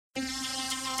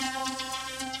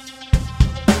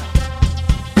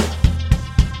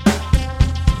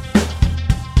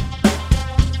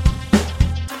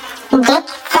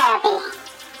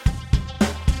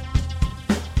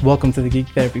Welcome to the Geek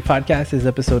Therapy Podcast. This is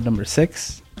episode number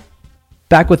 6.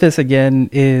 Back with us again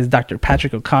is Dr.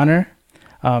 Patrick O'Connor.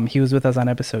 He was with us on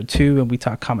episode 2, and we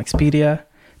talked Comicspedia.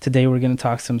 Today we're going to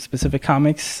talk some specific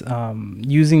comics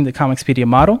using the Comicspedia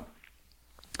model.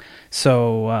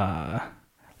 So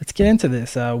let's get into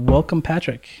this. Welcome,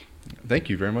 Patrick. Thank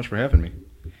you very much for having me.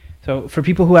 So for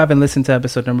people who haven't listened to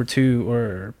episode number 2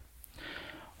 or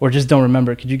just don't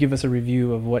remember, could you give us a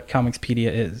review of what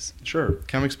Comicspedia is? Sure.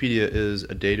 Comicspedia is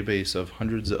a database of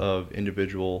hundreds of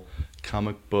individual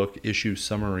comic book issue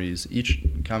summaries. Each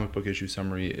comic book issue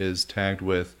summary is tagged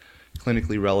with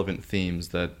clinically relevant themes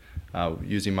that,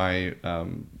 using my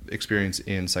experience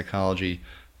in psychology,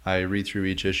 I read through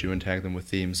each issue and tag them with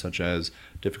themes such as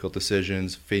difficult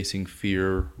decisions, facing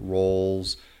fear,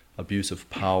 roles, abuse of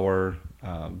power,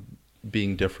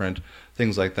 being different,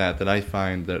 things like that I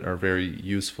find that are very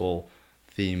useful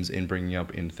themes in bringing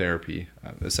up in therapy.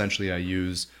 Essentially, I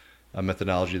use a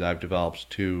methodology that I've developed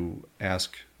to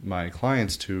ask my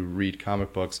clients to read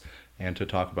comic books and to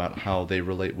talk about how they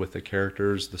relate with the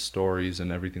characters, the stories,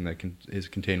 and everything that is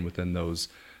contained within those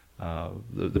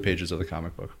the pages of the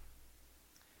comic book.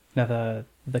 Now,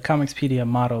 the Comicspedia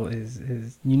model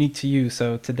is unique to you.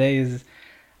 So today is,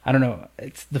 I don't know,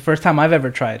 it's the first time I've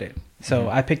ever tried it. So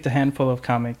I picked a handful of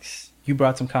comics, you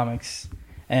brought some comics,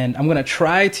 and I'm going to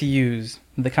try to use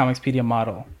the Comicspedia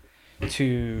model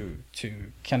to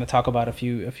kind of talk about a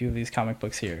few of these comic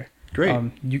books here. Great.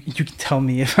 You can tell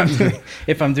me if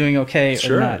I'm doing okay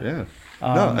or not. Sure,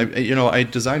 yeah. I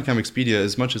designed Comicspedia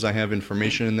as much as I have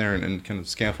information in there and kind of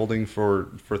scaffolding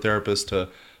for therapists to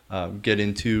get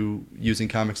into using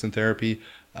comics in therapy.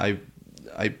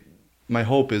 My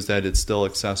hope is that it's still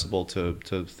accessible to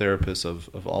therapists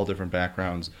of all different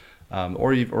backgrounds,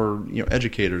 or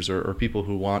educators or people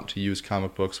who want to use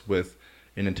comic books with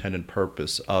an intended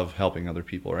purpose of helping other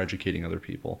people or educating other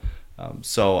people.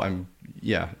 So I'm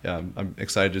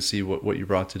excited to see what you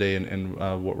brought today and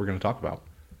what we're going to talk about.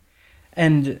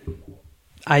 And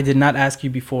I did not ask you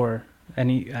before. I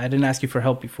didn't ask you for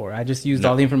help before. I just used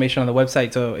all the information on the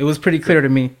website, so it was pretty clear to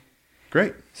me.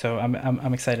 Great. So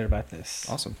I'm excited about this.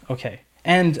 Awesome. Okay.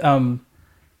 And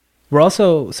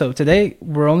today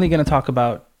we're only going to talk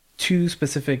about 2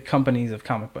 specific companies of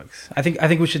comic books. I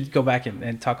think we should go back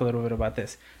and talk a little bit about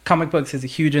this. Comic books is a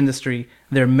huge industry.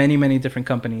 There are many, many different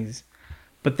companies,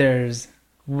 but there's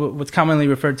what's commonly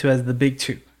referred to as the big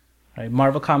 2, right?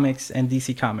 Marvel Comics and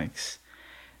DC Comics.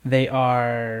 They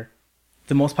are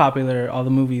the most popular. All the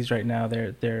movies right now,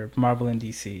 they're Marvel and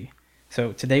DC.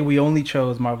 So today we only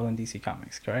chose Marvel and DC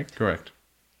Comics, correct? Correct.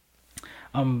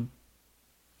 Can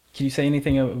you say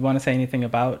anything? Want to say anything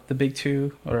about the big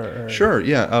 2? Or? Sure.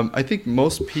 Yeah. I think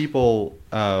most people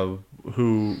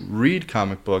who read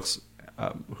comic books,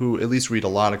 who at least read a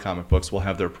lot of comic books, will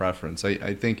have their preference.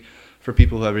 I think for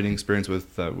people who have any experience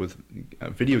with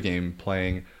video game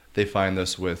playing, they find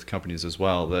this with companies as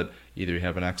well, that either you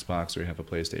have an Xbox or you have a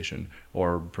PlayStation,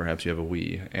 or perhaps you have a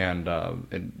Wii,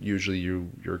 and usually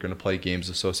you're going to play games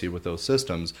associated with those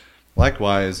systems.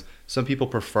 Likewise, some people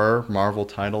prefer Marvel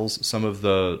titles. Some of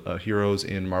the heroes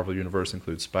in Marvel Universe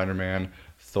include Spider-Man,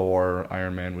 Thor,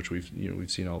 Iron Man, which we've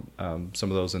seen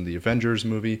some of those in the Avengers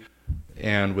movie.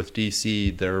 And with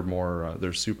DC, they're more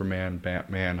there's Superman,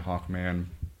 Batman, Hawkman,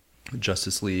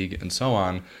 Justice League, and so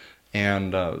on.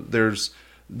 And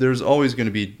there's always going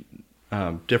to be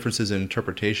differences in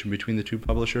interpretation between the 2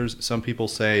 publishers. Some people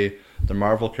say the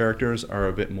Marvel characters are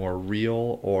a bit more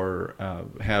real or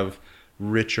have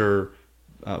richer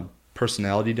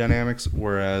personality dynamics,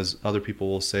 whereas other people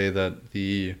will say that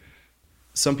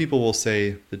some people will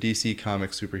say the DC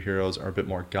comic superheroes are a bit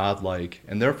more godlike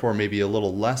and therefore maybe a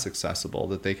little less accessible,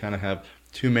 that they kind of have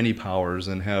too many powers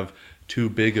and have too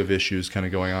big of issues kind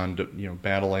of going on,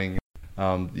 battling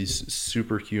these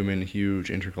superhuman, huge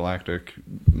intergalactic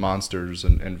monsters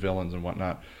and villains and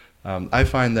whatnot. I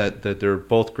find that they're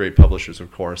both great publishers,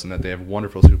 of course, and that they have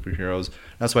wonderful superheroes.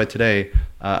 That's why today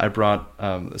I brought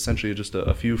essentially just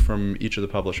a few from each of the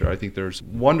publisher. I think there's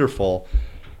wonderful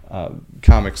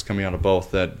comics coming out of both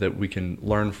that we can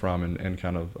learn from and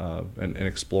kind of and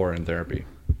explore in therapy.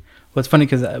 Well, it's funny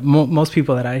because most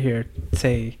people that I hear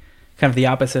say kind of the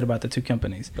opposite about the 2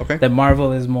 companies. Okay. That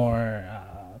Marvel is more...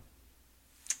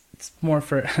 it's more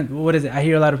for... What is it? I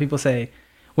hear a lot of people say,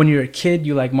 when you're a kid,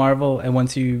 you like Marvel, and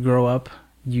once you grow up,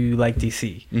 you like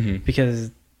DC. Mm-hmm.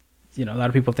 Because, a lot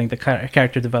of people think the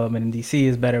character development in DC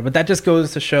is better. But that just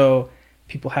goes to show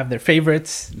people have their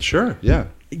favorites. Sure, yeah.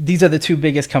 These are the 2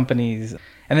 biggest companies.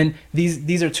 And then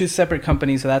these are 2 separate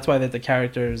companies, so that's why that the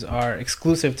characters are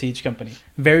exclusive to each company.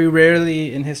 Very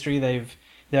rarely in history they've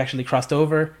actually crossed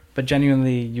over. but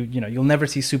genuinely, you'll never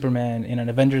see Superman in an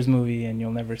Avengers movie, and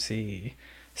you'll never see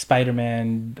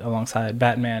Spider-Man alongside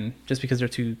Batman, just because they're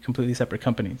two completely separate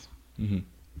companies. Mm-hmm.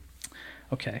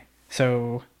 Okay,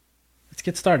 so let's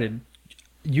get started.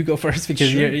 You go first, because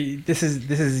Sure. this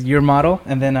is your model,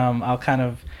 and then I'll kind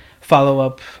of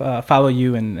follow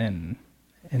you and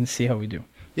see how we do.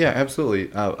 Yeah,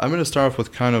 absolutely. I'm going to start off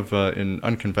with kind of an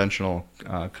unconventional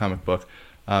comic book.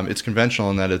 It's conventional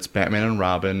in that it's Batman and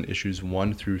Robin, issues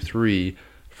 1 through 3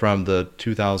 from the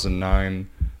 2009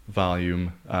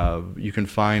 volume. You can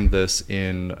find this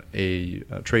in a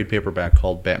trade paperback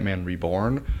called Batman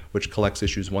Reborn, which collects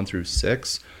issues 1 through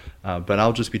 6. But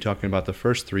I'll just be talking about the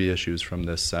first 3 issues from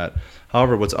this set.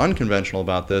 However, what's unconventional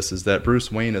about this is that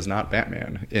Bruce Wayne is not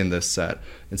Batman in this set.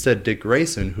 Instead, Dick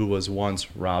Grayson, who was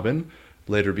once Robin,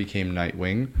 later became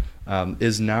Nightwing,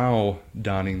 is now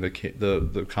donning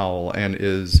the cowl and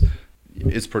is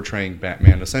portraying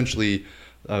Batman. Essentially,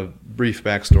 a brief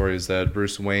backstory is that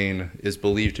Bruce Wayne is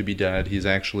believed to be dead. He's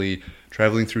actually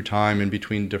traveling through time in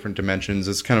between different dimensions.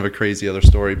 It's kind of a crazy other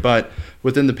story. But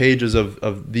within the pages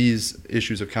of these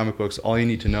issues of comic books, all you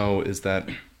need to know is that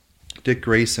Dick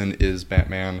Grayson is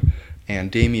Batman,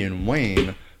 and Damian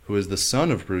Wayne, who is the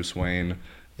son of Bruce Wayne,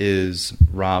 is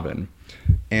Robin.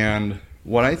 And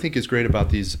what I think is great about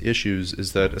these issues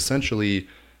is that essentially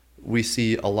we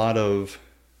see a lot of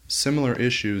similar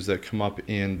issues that come up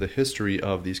in the history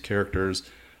of these characters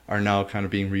are now kind of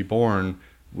being reborn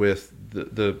with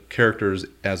the characters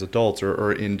as adults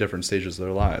or in different stages of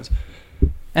their lives.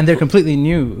 And they're completely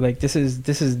new. Like this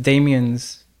is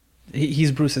Damian's.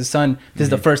 He's Bruce's son. This is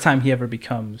the first time he ever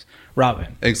becomes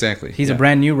Robin. Exactly. He's a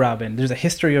brand new Robin. There's a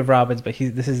history of Robins, but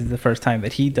this is the first time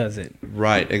that he does it.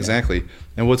 Right, exactly. Yeah.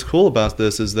 And what's cool about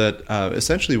this is that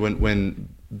essentially when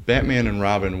Batman and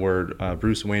Robin were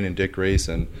Bruce Wayne and Dick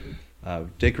Grayson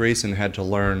had to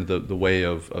learn the way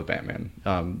of Batman.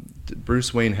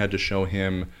 Bruce Wayne had to show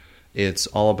him it's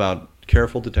all about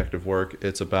careful detective work.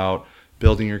 It's about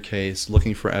building your case,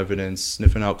 looking for evidence,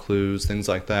 sniffing out clues, things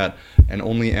like that. And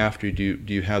only after do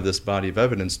you have this body of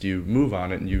evidence do you move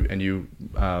on it and you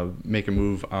make a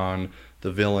move on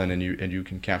the villain and you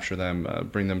can capture them,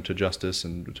 bring them to justice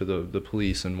and to the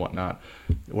police and whatnot.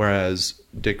 Whereas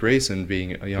Dick Grayson,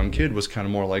 being a young kid, was kind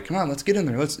of more like, come on, let's get in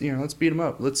there, let's beat him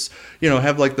up, let's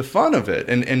have like the fun of it.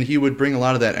 And he would bring a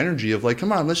lot of that energy of like,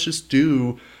 come on, let's just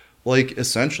do like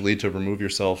essentially to remove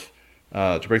yourself.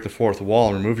 To break the fourth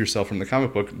wall and remove yourself from the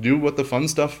comic book, do what the fun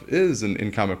stuff is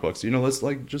in comic books. Let's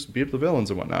like just beat up the villains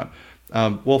and whatnot.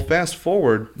 Well, fast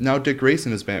forward, now Dick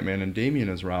Grayson is Batman and Damian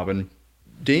is Robin.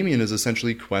 Damian is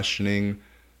essentially questioning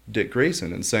Dick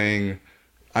Grayson and saying,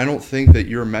 I don't think that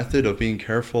your method of being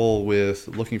careful with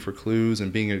looking for clues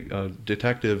and being a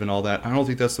detective and all that, I don't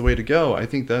think that's the way to go. I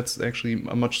think that's actually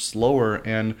a much slower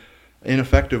and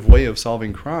ineffective way of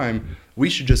solving crime. We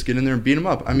should just get in there and beat them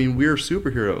up. I mean, we're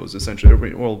superheroes,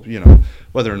 essentially. Well,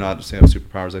 whether or not they have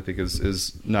superpowers, I think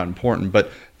is not important.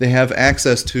 But they have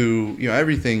access to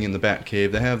everything in the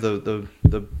Batcave. They have the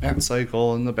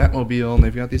Batcycle and the Batmobile, and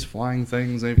they've got these flying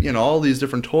things. They've all these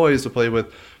different toys to play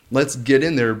with. Let's get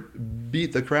in there,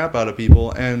 beat the crap out of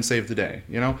people, and save the day.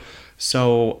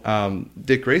 So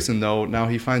Dick Grayson, though, now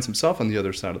he finds himself on the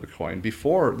other side of the coin.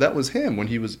 Before, that was him when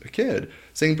he was a kid,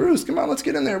 saying, Bruce, come on, let's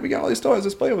get in there. We got all these toys.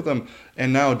 Let's play with them.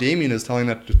 And now Damian is telling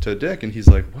that to Dick, and he's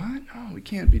like, what? No, we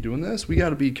can't be doing this. We got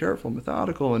to be careful,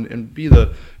 methodical, and be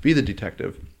the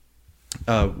detective.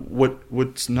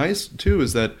 What's nice, too,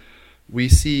 is that we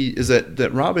see is that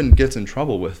Robin gets in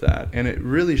trouble with that. And it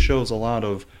really shows a lot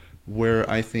of where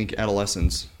I think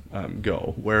adolescents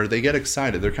go, where they get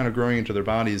excited. They're kind of growing into their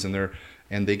bodies,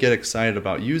 and they get excited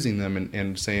about using them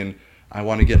and saying, I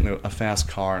want to get in a fast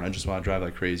car and I just want to drive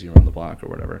like crazy around the block or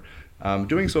whatever.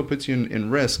 Doing so puts you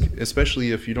in risk,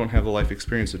 especially if you don't have the life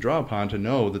experience to draw upon to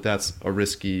know that that's a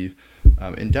risky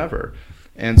endeavor.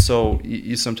 And so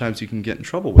sometimes you can get in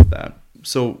trouble with that.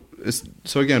 So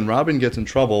again, Robin gets in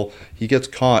trouble. He gets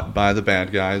caught by the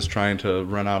bad guys trying to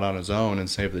run out on his own and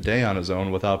save the day on his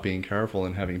own without being careful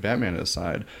and having Batman at his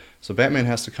side. So Batman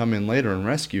has to come in later and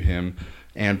rescue him.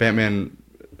 And Batman,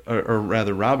 or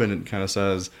rather Robin, kind of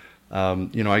says,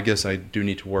 I guess I do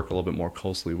need to work a little bit more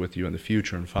closely with you in the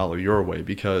future and follow your way,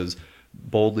 because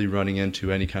boldly running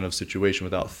into any kind of situation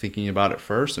without thinking about it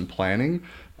first and planning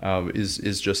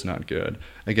is just not good.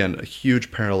 Again, a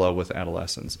huge parallel with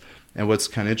adolescence. And what's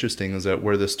kind of interesting is that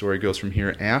where this story goes from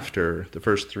here after the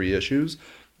first 3 issues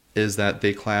is that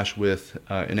they clash with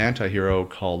an anti-hero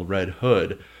called Red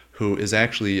Hood, who is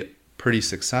actually pretty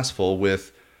successful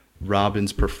with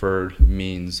Robin's preferred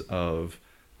means of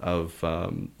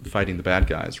fighting the bad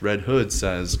guys. Red Hood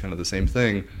says kind of the same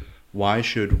thing. Why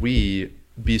should we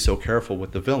be so careful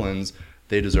with the villains,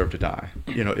 they deserve to die.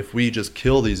 You know, if we just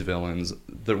kill these villains,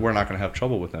 that we're not going to have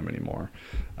trouble with them anymore.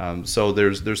 So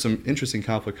there's some interesting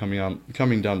conflict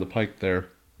coming down the pike there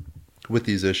with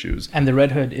these issues. And the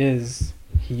Red Hood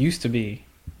he used to be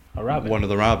a Robin. One of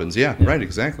the Robins, yeah. Right,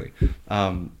 exactly.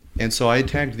 And so I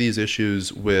tagged these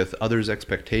issues with others'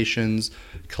 expectations,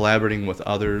 collaborating with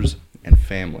others, and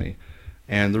family.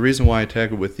 And the reason why I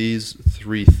tagged it with these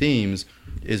three themes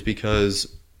is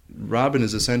because Robin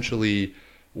is essentially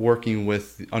working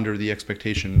under the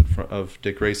expectation of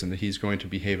Dick Grayson that he's going to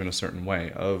behave in a certain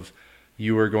way. Of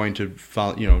you are going to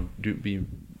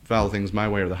follow things my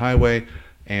way or the highway,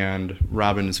 and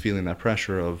Robin is feeling that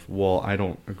pressure of, well, I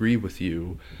don't agree with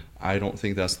you. I don't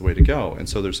think that's the way to go. And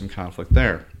so there's some conflict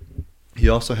there. He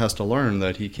also has to learn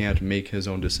that he can't make his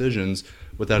own decisions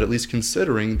without at least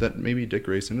considering that maybe Dick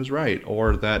Grayson is right,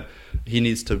 or that he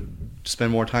needs to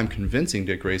spend more time convincing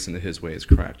Dick Grayson that his way is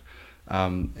correct.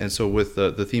 And so with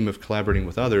the theme of collaborating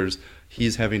with others,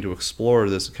 he's having to explore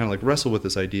this, kind of like wrestle with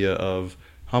this idea of,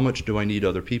 how much do I need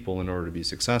other people in order to be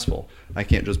successful? I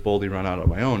can't just boldly run out on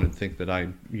my own and think that I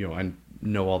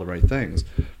know all the right things.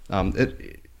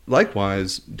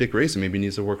 Likewise, Dick Grayson maybe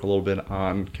needs to work a little bit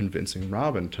on convincing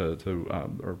Robin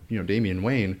or Damian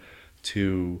Wayne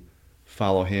to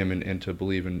follow him and to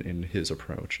believe in his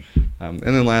approach. And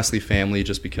then lastly, family,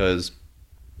 just because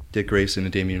Dick Grayson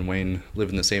and Damian Wayne live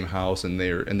in the same house, and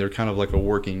they're kind of like a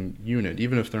working unit.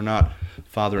 Even if they're not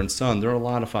father and son, there are a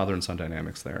lot of father and son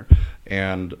dynamics there.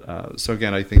 And so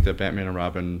again, I think that Batman and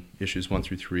Robin issues 1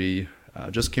 through 3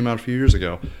 just came out a few years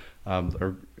ago.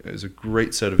 Is a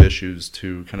great set of issues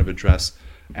to kind of address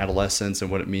adolescence and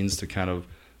what it means to kind of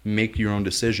make your own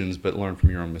decisions, but learn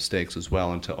from your own mistakes as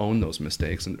well, and to own those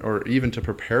mistakes, or even to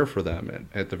prepare for them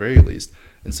at the very least,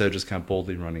 instead of just kind of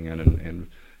boldly running in and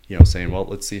saying, well,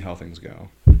 let's see how things go.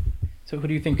 So who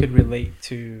do you think could relate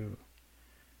to,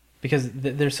 because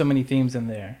there's so many themes in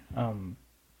there.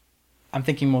 I'm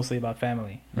thinking mostly about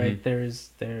family, right? Mm-hmm.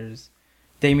 There's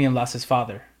Damian lost his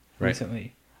father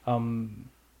recently.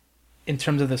 In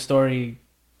terms of the story,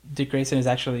 Dick Grayson is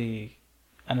actually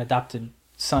an adopted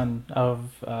son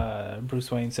of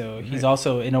Bruce Wayne, so he's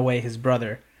also in a way his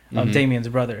brother, Damian's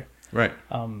brother. Right.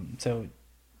 So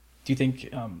do you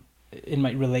think it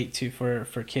might relate to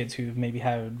for kids who maybe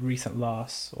had recent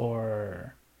loss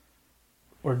or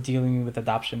dealing with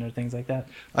adoption or things like that?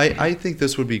 I think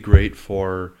this would be great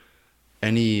for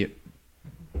any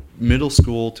middle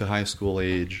school to high school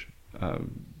age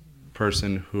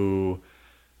person who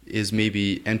is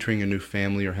maybe entering a new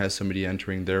family or has somebody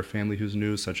entering their family who's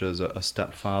new, such as a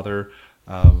stepfather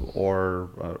or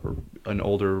an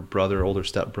older brother, older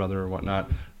stepbrother or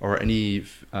whatnot, or any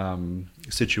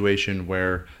situation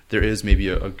where there is maybe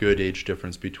a good age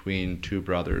difference between two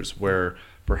brothers, where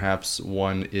perhaps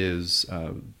one is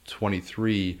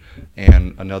 23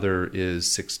 and another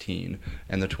is 16,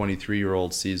 and the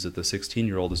 23-year-old sees that the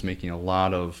 16-year-old is making a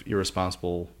lot of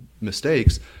irresponsible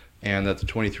mistakes, and that the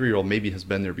 23-year-old maybe has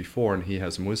been there before and he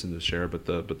has some wisdom to share, but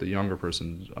the younger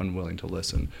person is unwilling to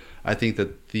listen. I think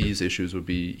that these issues would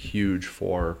be huge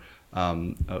for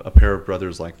a pair of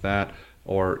brothers like that,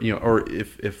 or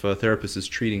if a therapist is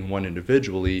treating one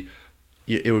individually,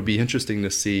 it would be interesting to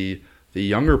see the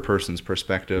younger person's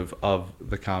perspective of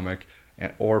the comic,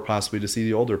 or possibly to see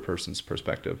the older person's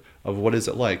perspective of what is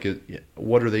it like,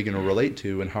 what are they going to relate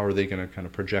to, and how are they going to kind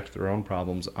of project their own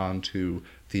problems onto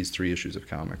these 3 issues of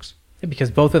comics. Yeah, because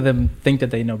both of them think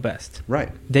that they know best. Right.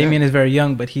 Damian is very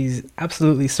young, but he's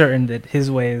absolutely certain that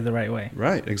his way is the right way.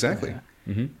 Right, exactly.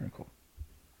 Very cool.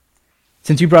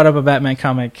 Since you brought up a Batman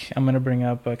comic, I'm going to bring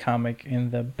up a comic in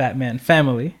the Batman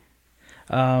family.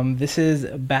 This is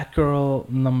Batgirl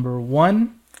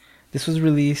 #1. This was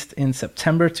released in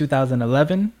September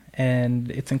 2011, and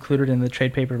it's included in the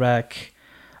trade paperback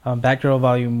Batgirl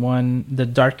Volume 1, The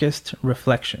Darkest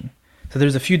Reflection. So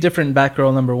there's a few different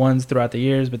Batgirl #1s throughout the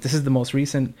years, but this is the most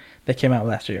recent that came out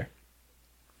last year.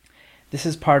 This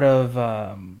is part of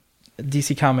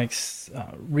DC Comics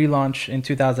relaunch in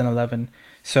 2011.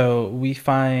 So we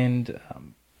find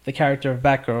the character of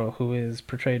Batgirl, who is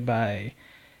portrayed by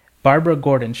Barbara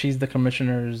Gordon. She's the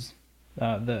commissioner's,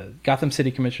 the Gotham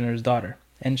City commissioner's daughter,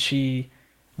 and she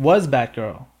was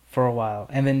Batgirl for a while,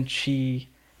 and then she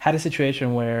had a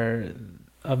situation where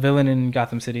a villain in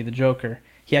Gotham City, the Joker,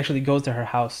 he actually goes to her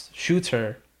house, shoots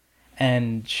her,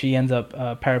 and she ends up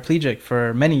paraplegic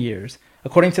for many years.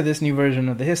 According to this new version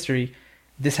of the history,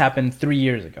 this happened 3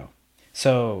 years ago.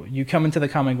 So you come into the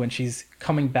comic when she's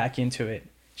coming back into it.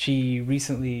 She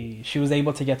was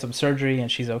able to get some surgery, and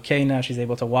she's okay now. She's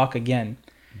able to walk again.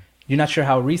 You're not sure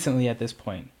how recently at this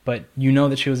point, but you know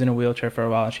that she was in a wheelchair for a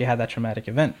while and she had that traumatic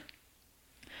event.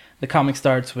 the comic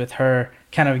starts with her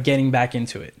kind of getting back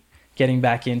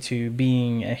into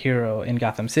being a hero in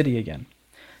Gotham City again.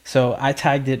 So I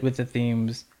tagged it with the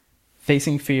themes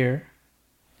facing fear,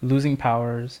 losing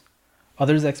powers,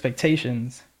 others'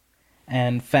 expectations,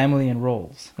 and family and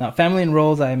roles. Now, family and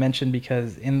roles I mentioned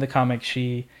because in the comic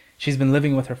she's been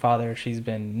living with her father, she's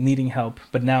been needing help,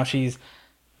 but now she's,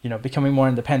 becoming more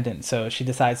independent. So she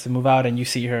decides to move out, and you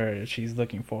see her, she's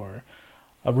looking for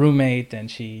a roommate, and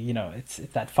she, it's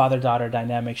that father-daughter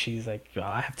dynamic. She's like,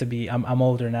 oh, I'm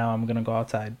older now, I'm gonna go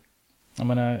outside. I'm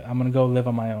gonna go live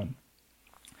on my own.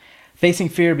 Facing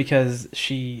fear because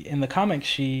in the comic,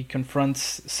 she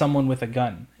confronts someone with a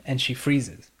gun and she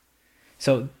freezes.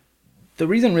 So the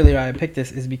reason really why I picked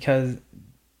this is because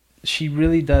she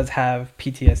really does have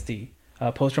PTSD,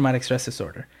 post-traumatic stress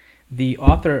disorder. The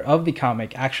author of the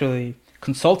comic actually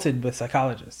consulted with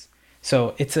psychologists.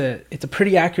 So it's a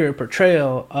pretty accurate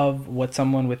portrayal of what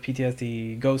someone with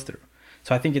PTSD goes through.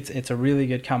 So I think it's a really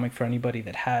good comic for anybody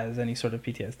that has any sort of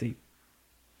PTSD.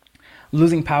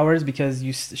 Losing powers because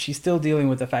she's still dealing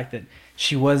with the fact that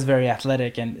she was very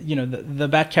athletic, and the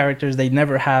Bat characters, they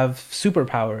never have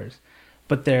superpowers,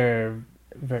 but they're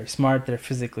very smart, they're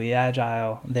physically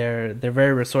agile, they're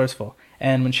very resourceful.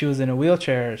 And when she was in a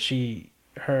wheelchair,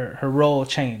 her role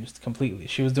changed completely.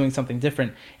 She was doing something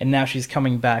different, and now she's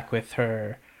coming back with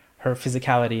her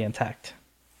physicality intact.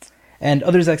 And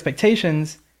others'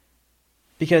 expectations,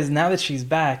 because now that she's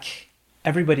back,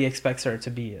 everybody expects her to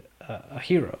be a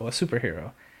hero, a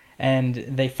superhero, and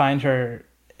they find her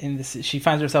she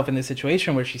finds herself in this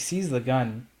situation where she sees the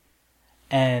gun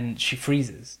and she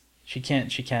freezes. She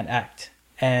can't act,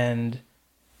 and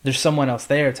there's someone else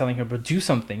there telling her, but do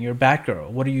something, you're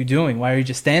Batgirl, what are you doing, why are you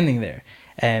just standing there?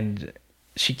 And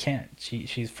she can't,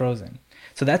 she's frozen.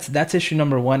 So that's issue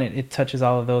number 1. It touches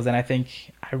all of those, and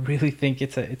I really think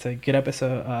it's a good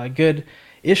episode, a good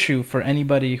issue for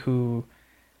anybody who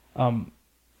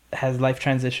has life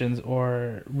transitions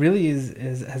or really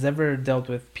has ever dealt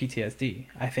with PTSD.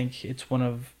 I think it's one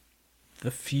of the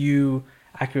few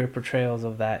accurate portrayals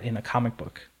of that in a comic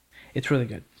book. It's really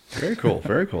good. Very cool.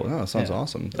 Very cool. No, that sounds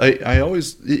awesome. I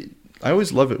always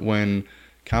love it when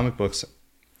comic books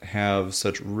have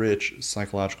such rich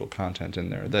psychological content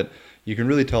in there that you can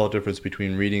really tell a difference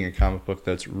between reading a comic book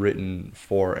that's written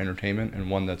for entertainment and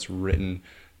one that's written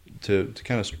to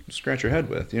kind of scratch your head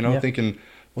with, thinking,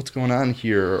 what's going on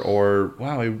here? Or,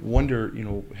 wow, I wonder,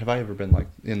 have I ever been like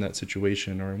in that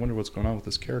situation? Or I wonder what's going on with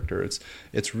this character.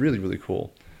 It's really, really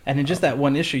cool. And in just that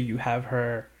one issue, you have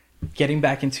her getting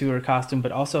back into her costume,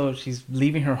 but also she's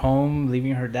leaving her home,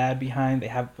 leaving her dad behind. They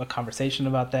have a conversation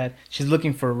about that. She's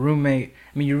looking for a roommate.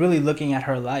 I mean, you're really looking at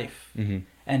her life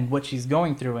and what she's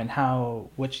going through, and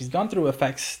how what she's gone through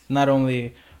affects not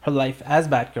only her life as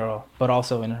Batgirl, but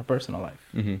also in her personal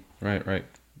life. Right.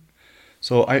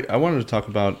 So I wanted to talk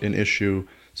about an issue,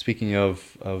 speaking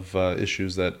of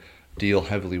issues that deal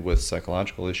heavily with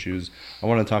psychological issues. I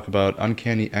want to talk about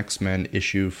Uncanny X-Men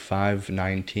issue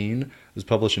 519. It was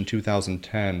published in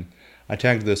 2010. I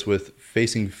tagged this with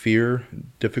facing fear,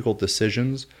 difficult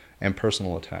decisions, and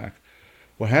personal attack.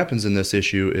 What happens in this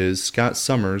issue is Scott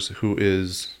Summers, who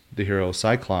is the hero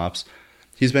Cyclops,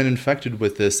 he's been infected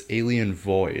with this alien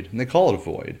void, and they call it a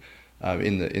void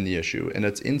in the issue, and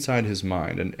it's inside his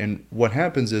mind. And what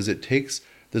happens is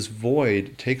this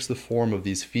void takes the form of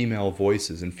these female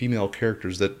voices and female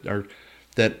characters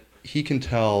that he can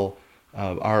tell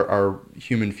are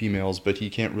human females, but he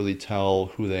can't really tell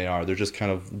who they are. They're just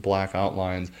kind of black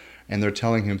outlines, and they're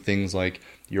telling him things like,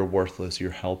 you're worthless,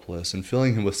 you're helpless, and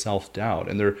filling him with self-doubt.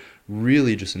 And they're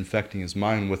really just infecting his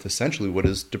mind with essentially what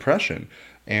is depression.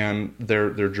 And they're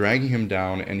dragging him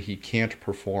down, and he can't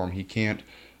perform. He can't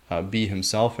be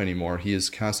himself anymore. He is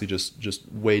constantly just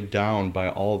weighed down by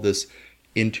all of this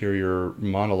interior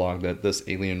monologue that this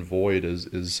alien void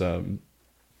is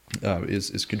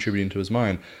contributing to his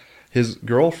mind. His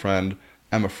girlfriend,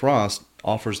 Emma Frost,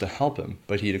 offers to help him,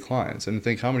 but he declines. And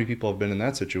think how many people have been in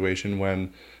that situation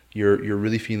when you're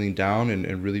really feeling down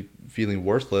and really feeling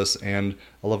worthless, and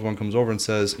a loved one comes over and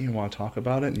says, you want to talk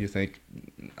about it? And you think,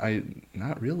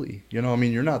 not really.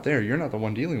 You're not there. You're not the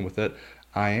one dealing with it.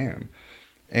 I am.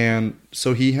 And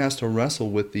so he has to wrestle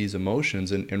with these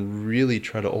emotions and really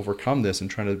try to overcome this and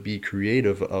try to be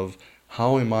creative of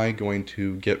how am I going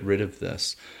to get rid of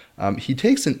this. He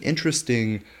takes an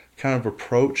interesting kind of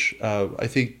approach. I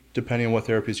think depending on what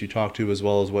therapist you talk to, as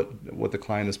well as what the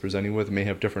client is presenting with, may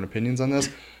have different opinions on this.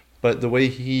 But the way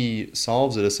he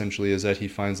solves it essentially is that he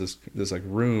finds this like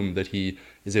room that he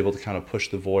is able to kind of push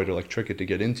the void or like trick it to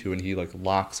get into, and he like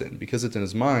locks it. And because it's in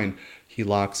his mind, he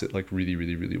locks it like really,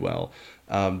 really, really well.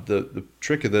 The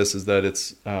trick of this is that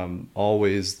it's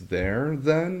always there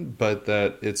then, but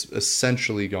that it's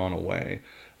essentially gone away.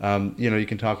 You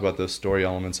can talk about the story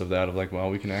elements of that, of like,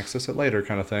 well, we can access it later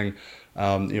kind of thing,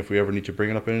 if we ever need to bring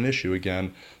it up in an issue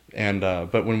again. And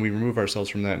but when we remove ourselves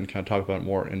from that and kind of talk about it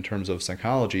more in terms of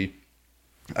psychology,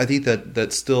 I think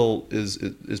that still is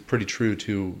pretty true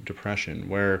to depression,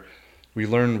 where we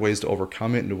learn ways to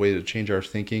overcome it and a way to change our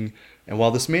thinking. And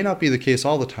while this may not be the case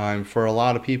all the time, for a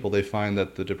lot of people, they find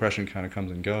that the depression kind of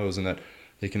comes and goes, and that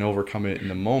they can overcome it in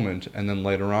the moment, and then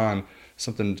later on,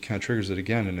 something kind of triggers it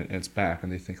again, and it's back,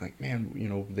 and they think like, man,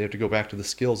 they have to go back to the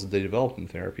skills that they developed in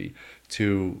therapy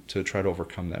to try to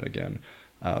overcome that again.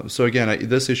 So again,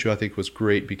 this issue I think was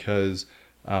great because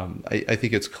I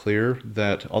think it's clear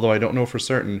that, although I don't know for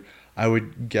certain, I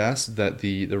would guess that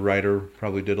the writer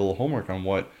probably did a little homework on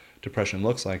what depression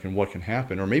looks like and what can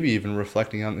happen, or maybe even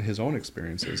reflecting on his own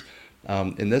experiences.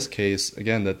 In this case,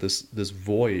 again, that this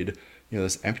void,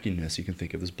 this emptiness, you can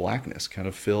think of this blackness, kind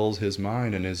of fills his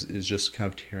mind and is just kind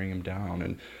of tearing him down.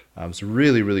 And it's a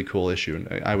really, really cool issue.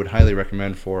 And I would highly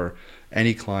recommend for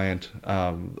any client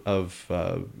of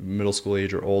middle school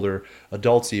age or older,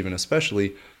 adults even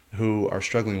especially, who are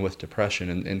struggling with depression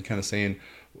and kind of saying,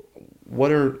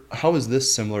 how is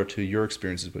this similar to your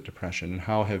experiences with depression, and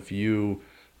how have you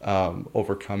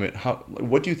overcome it?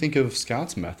 What do you think of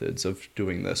Scott's methods of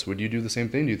doing this? Would you do the same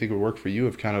thing? Do you think it would work for you,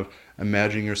 of kind of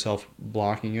imagining yourself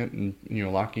blocking it and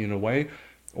locking it away?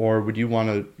 Or would you want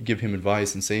to give him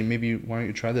advice and say, maybe why don't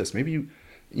you try this? Maybe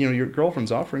your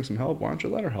girlfriend's offering some help. Why don't you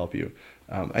let her help you?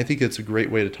 I think it's a great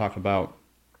way to talk about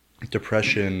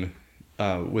depression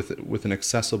with an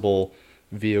accessible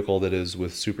vehicle that is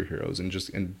with superheroes,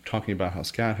 and talking about how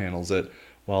Scott handles it,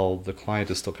 while the client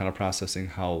is still kind of processing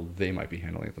how they might be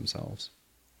handling it themselves.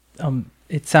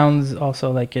 It sounds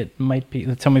also like it might be,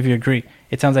 tell me if you agree,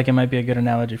 it sounds like it might be a good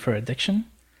analogy for addiction,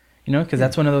 because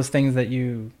that's one of those things that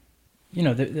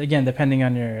again, depending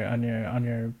on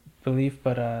your belief,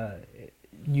 but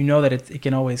that it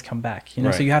can always come back,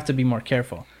 right. So you have to be more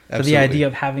careful. Absolutely. So the idea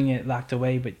of having it locked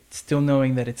away, but still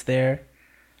knowing that it's there,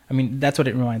 that's what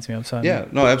it reminds me of. So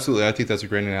no, absolutely. I think that's a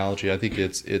great analogy. I think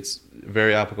it's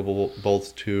very applicable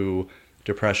both to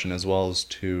depression as well as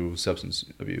to substance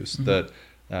abuse. Mm-hmm.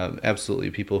 That absolutely,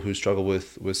 people who struggle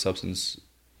with substance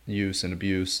use and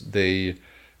abuse, they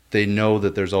know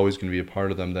that there's always going to be a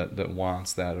part of them that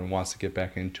wants that and wants to get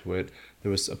back into it.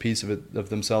 There was a piece of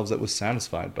themselves that was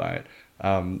satisfied by it.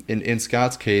 In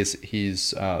Scott's case,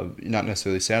 he's not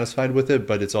necessarily satisfied with it,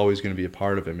 but it's always going to be a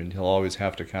part of him, and he'll always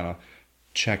have to kind of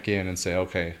check in and say,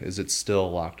 okay, is it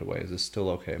still locked away? Is this still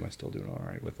okay? Am I still doing all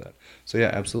right with that? So yeah,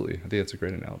 absolutely. I think that's a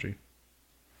great analogy.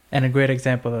 And a great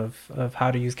example of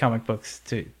how to use comic books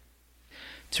to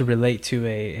relate to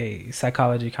a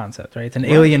psychology concept, right? It's an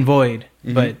alien void,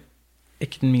 mm-hmm. but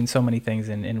it can mean so many things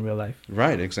in real life.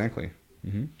 Right, exactly.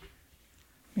 Mm-hmm.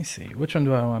 Let me see. Which one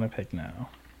do I want to pick now?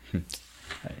 Right.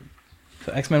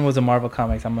 So X-Men was a Marvel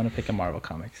Comics. I'm going to pick a Marvel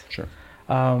Comics. Sure.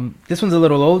 This one's a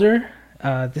little older.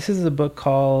 This is a book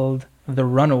called The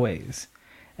Runaways,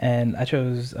 and I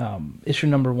chose issue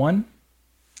number 1.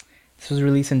 This was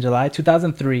released in July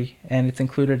 2003, and it's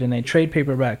included in a trade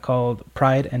paperback called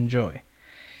Pride and Joy.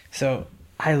 So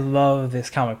I love this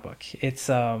comic book. It's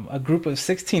a group of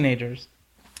 6 teenagers,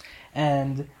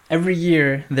 and every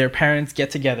year their parents get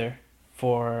together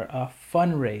for a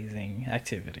fundraising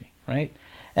activity, right?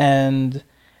 And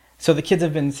so the kids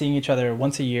have been seeing each other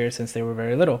once a year since they were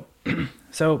very little.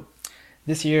 So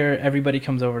this year, everybody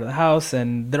comes over to the house,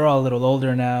 and they're all a little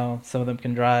older now. Some of them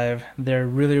can drive. They're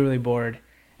really, really bored.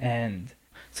 And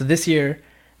so this year,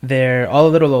 they're all a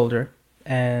little older,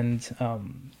 and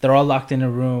they're all locked in a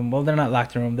room. Well, they're not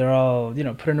locked in a room. They're all,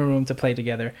 put in a room to play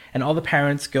together. And all the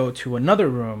parents go to another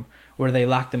room where they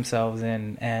lock themselves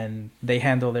in, and they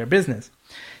handle their business.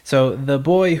 So the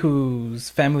boy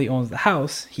whose family owns the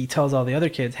house, he tells all the other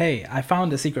kids, hey, I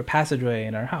found a secret passageway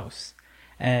in our house.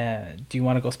 Do you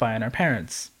want to go spy on our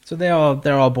parents? So they're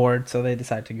all bored, so they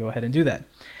decide to go ahead and do that.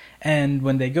 And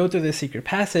when they go through this secret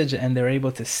passage and they're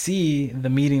able to see the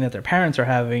meeting that their parents are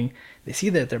having, they see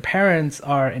that their parents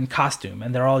are in costume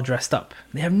and they're all dressed up.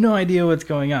 They have no idea what's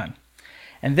going on.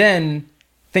 And then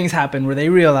things happen where they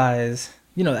realize,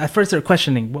 at first they're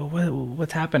questioning, well,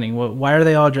 what's happening? Why are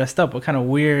they all dressed up? What kind of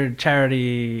weird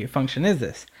charity function is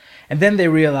this? And then they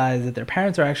realize that their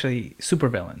parents are actually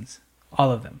supervillains,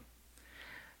 all of them.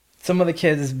 some of the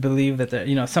kids believe that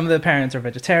some of the parents are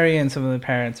vegetarian, some of the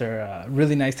parents are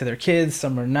really nice to their kids,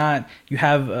 some are not. You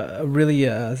have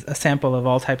a sample of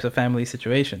all types of family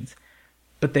situations,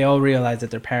 but they all realize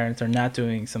that their parents are not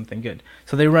doing something good.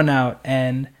 So they run out,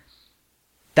 and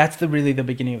that's really the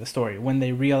beginning of the story, when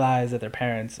they realize that their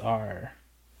parents are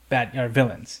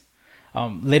villains.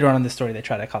 Later on in the story, they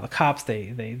try to call the cops.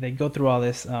 They go through all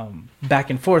this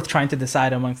back and forth, trying to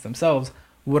decide amongst themselves,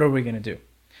 what are we going to do?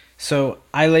 So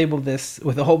I labeled this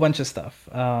with a whole bunch of stuff.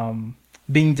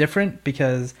 Being different,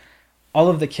 because all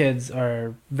of the kids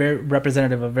are very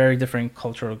representative of very different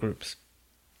cultural groups.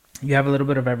 You have a little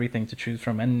bit of everything to choose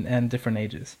from, and different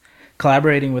ages.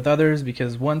 Collaborating with others,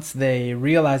 because once they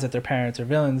realize that their parents are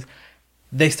villains,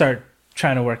 they start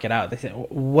trying to work it out. They say,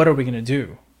 what are we going to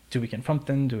do? Do we confront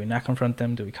them? Do we not confront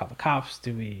them? Do we call the cops?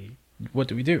 What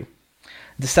do we do?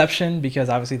 Deception, because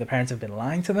obviously the parents have been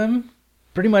lying to them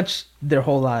pretty much their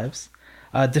whole lives.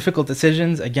 Difficult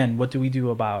decisions. Again, what do we do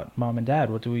about mom and dad?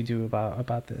 What do we do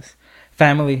about this?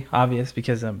 Family, obvious,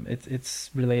 because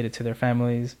it's related to their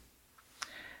families.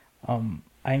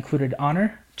 I included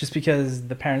honor, just because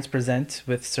the parents present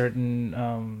with certain,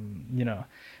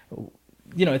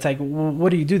 it's like, what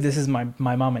do you do? This is my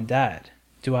mom and dad.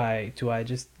 Do I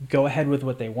just go ahead with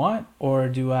what they want, or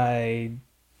do I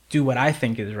do what I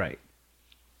think is right?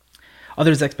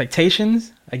 Others'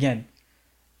 expectations, again,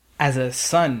 as a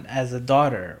son, as a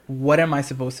daughter, what am I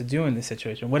supposed to do in this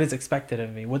situation? What is expected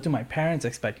of me? What do my parents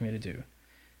expect me to do?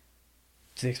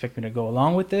 Do they expect me to go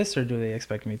along with this, or do they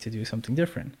expect me to do something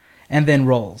different? And then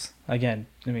roles. Again,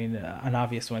 I mean, an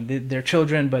obvious one. They're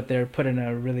children, but they're put in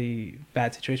a really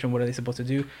bad situation. What are they supposed to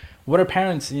do? What are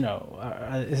parents,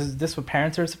 is this what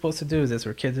parents are supposed to do? Is this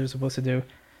what kids are supposed to do?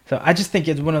 So I just think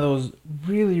it's one of those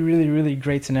really, really, really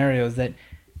great scenarios that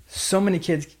so many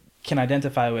kids can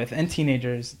identify with, and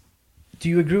teenagers. Do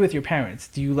you agree with your parents?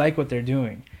 Do you like what they're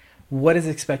doing? What is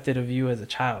expected of you as a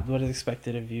child? What is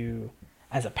expected of you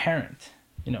as a parent?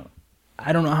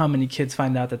 I don't know how many kids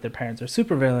find out that their parents are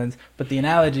supervillains, but the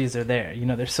analogies are there.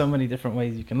 There's so many different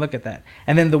ways you can look at that.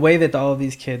 And then the way that all of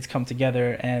these kids come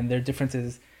together and their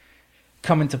differences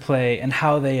come into play and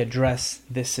how they address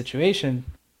this situation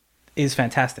is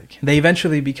fantastic. They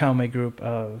eventually become a group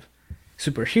of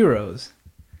superheroes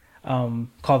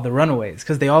called the Runaways,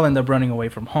 because they all end up running away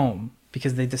from home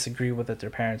because they disagree with what their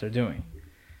parents are doing.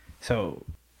 So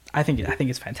I think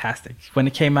it's fantastic. When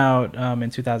it came out in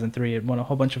 2003, it won a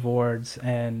whole bunch of awards,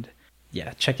 and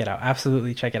yeah, check it out.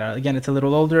 Absolutely check it out. Again, it's a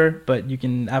little older, but you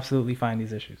can absolutely find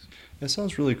these issues. That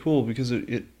sounds really cool, because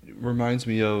it reminds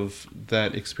me of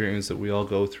that experience that we all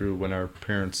go through when our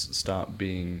parents stop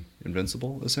being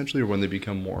invincible, essentially, or when they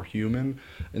become more human.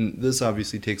 And this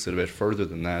obviously takes it a bit further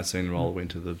than that, saying it all the way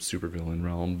into the supervillain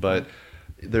realm, but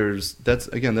that's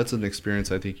an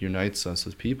experience I think unites us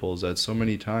as people, is that so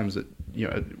many times that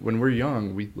when we're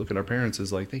young, we look at our parents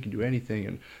as like, they can do anything,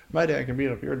 and my dad can beat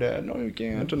up your dad, no you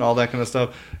can't, and all that kind of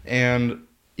stuff. And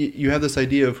you have this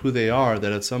idea of who they are,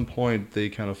 that at some point they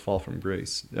kind of fall from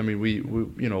grace. I mean, we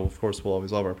of course we'll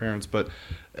always love our parents, but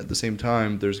at the same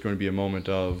time there's going to be a moment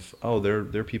of, oh,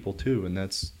 they're people too, and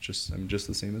that's just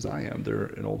the same as I am. They're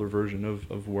an older version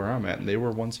of where I'm at, and they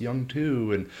were once young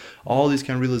too, and all these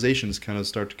kind of realizations kind of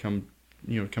start to come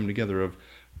together of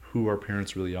who our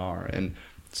parents really are. And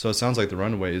so it sounds like The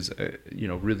Runaways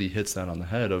really hits that on the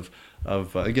head of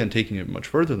again, taking it much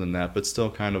further than that, but still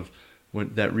kind of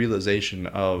when that realization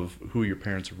of who your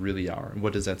parents really are, and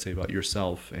what does that say about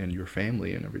yourself and your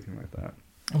family and everything like that.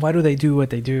 Why do they do what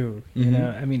they do?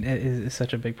 Mm-hmm. I mean, it is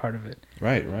such a big part of it.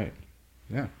 Right,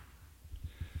 yeah.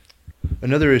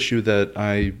 Another issue that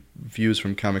I views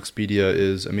from Comicspedia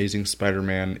is Amazing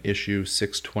Spider-Man issue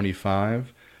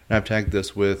 625, and I've tagged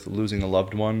this with losing a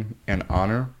loved one and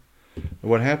honor.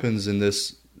 What happens in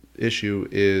this issue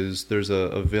is there's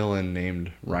a villain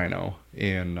named Rhino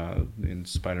in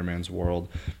Spider-Man's world,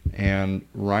 and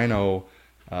Rhino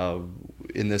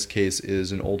in this case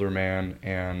is an older man,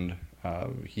 and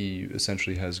he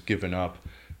essentially has given up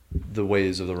the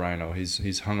ways of the Rhino.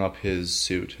 He's hung up his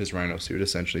Rhino suit,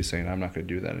 essentially saying, I'm not going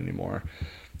to do that anymore.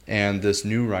 And this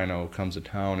new Rhino comes to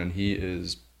town, and he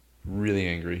is really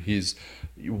angry.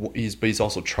 But he's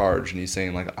also charged, and he's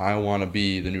saying, like, I want to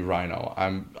be the new Rhino.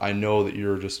 I know that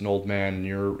you're just an old man, and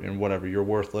you're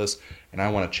worthless, and I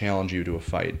want to challenge you to a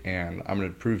fight, and I'm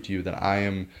going to prove to you that I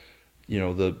am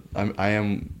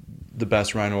the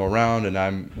best Rhino around, and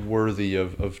I'm worthy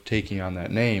of taking on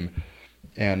that name.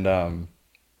 And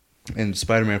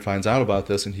Spider-Man finds out about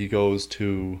this, and he goes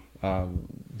to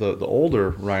the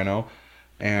older Rhino,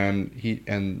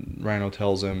 and Rhino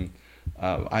tells him,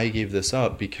 I gave this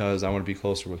up because I want to be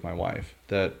closer with my wife.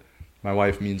 That my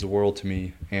wife means the world to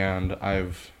me, and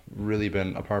I've really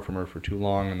been apart from her for too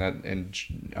long, and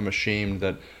I'm ashamed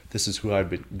that this is who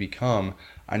I've become.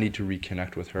 I need to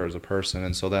reconnect with her as a person,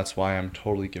 and so that's why I'm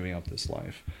totally giving up this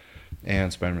life.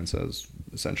 And Spider-Man says,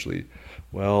 essentially,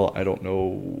 well, I don't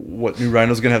know what New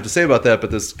Rhino's going to have to say about that,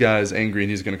 but this guy's angry and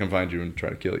he's going to come find you and try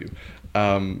to kill you.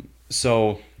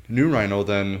 So New Rhino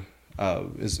then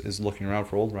is looking around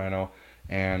for Old Rhino,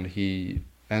 and he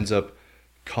ends up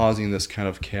causing this kind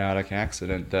of chaotic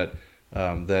accident that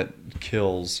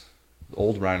kills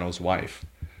Old Rhino's wife.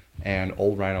 And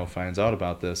Old Rhino finds out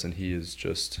about this, and he is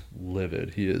just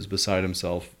livid. He is beside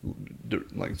himself,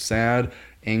 like sad,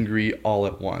 angry, all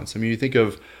at once. I mean, you think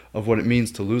of what it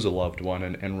means to lose a loved one,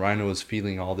 and Rhino is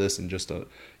feeling all this in just a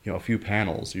few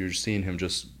panels. You're seeing him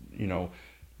just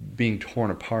being torn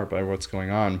apart by what's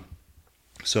going on.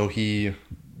 So he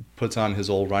puts on his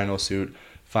old Rhino suit,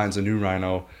 finds a new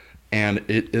Rhino, and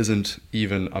it isn't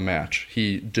even a match.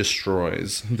 He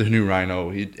destroys the new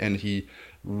Rhino, he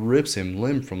rips him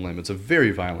limb from limb. It's a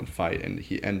very violent fight,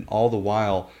 and all the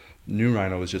while, new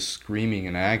Rhino is just screaming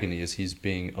in agony as he's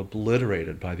being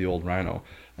obliterated by the old Rhino.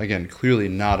 Again, clearly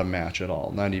not a match at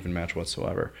all, not even a match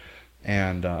whatsoever.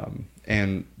 And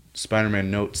Spider-Man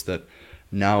notes that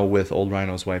now with old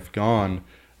Rhino's wife gone,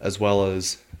 as well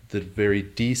as the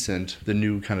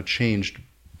new kind of changed,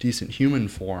 decent human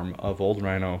form of old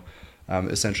Rhino,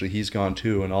 essentially he's gone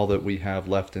too, and all that we have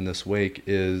left in this wake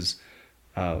is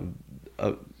an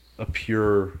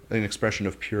expression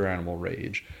of pure animal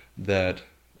rage, that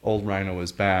old Rhino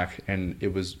is back, and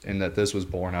that this was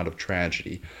born out of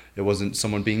tragedy. It wasn't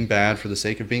someone being bad for the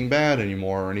sake of being bad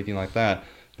anymore or anything like that,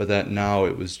 but that now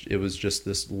it was just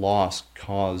this loss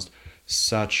caused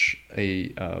such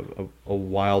a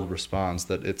wild response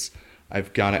that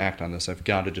I've got to act on this. I've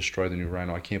got to destroy the new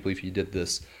Rhino. I can't believe he did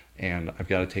this, and I've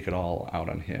got to take it all out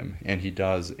on him. And he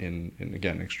does in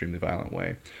again, an extremely violent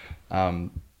way.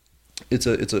 It's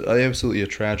absolutely a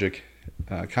tragic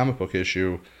comic book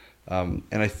issue, and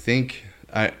I think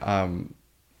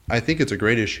it's a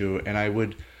great issue, and I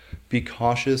would be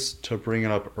cautious to bring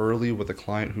it up early with a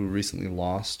client who recently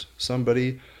lost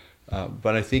somebody,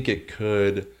 but I think it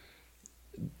could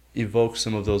evoke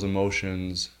some of those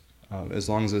emotions as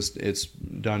long as it's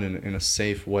done in a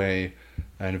safe way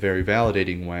and a very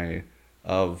validating way,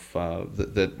 of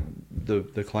that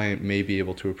the client may be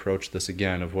able to approach this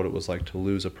again, of what it was like to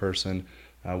lose a person.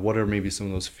 What are maybe some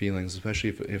of those feelings, especially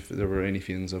if there were any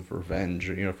feelings of revenge,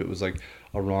 or if it was like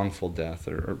a wrongful death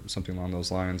or something along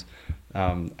those lines.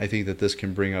 I think that this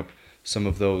can bring up some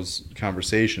of those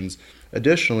conversations.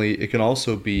 Additionally, it can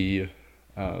also be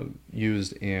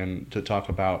used to talk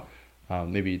about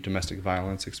maybe domestic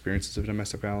violence, experiences of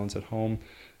domestic violence at home,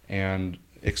 and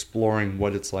exploring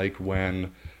what it's like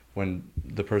when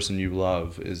the person you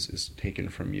love is taken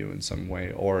from you in some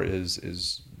way, or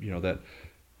is that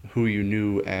who you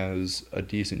knew as a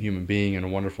decent human being and a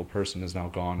wonderful person is now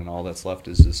gone, and all that's left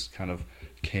is this kind of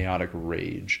chaotic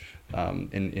rage in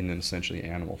an essentially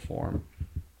animal form.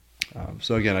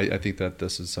 So again, I think that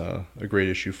this is a great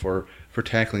issue for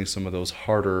tackling some of those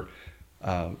harder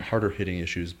hitting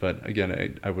issues. But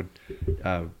again, I would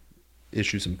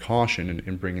issue some caution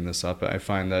in bringing this up. I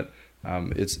find that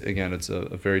it's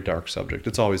a very dark subject.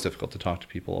 It's always difficult to talk to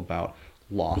people about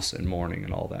loss and mourning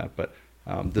and all that, but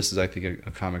this is, I think,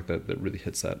 a comic that really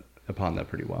hits upon that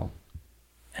pretty well.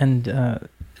 And it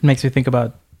makes me think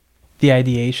about the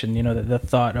ideation, the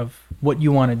thought of what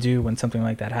you want to do when something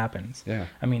like that happens. Yeah.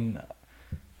 I mean,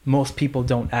 most people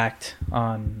don't act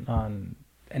on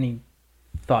any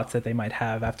thoughts that they might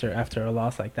have after a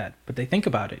loss like that, but they think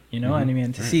about it, Mm-hmm. And I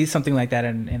mean, to see something like that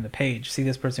in the page, see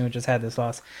this person who just had this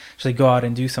loss actually go out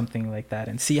and do something like that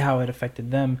and see how it affected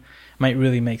them, might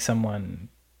really make someone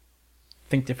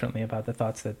think differently about the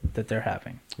thoughts that they're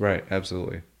having. Right,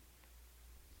 absolutely.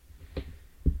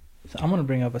 So I'm going to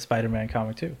bring up a Spider-Man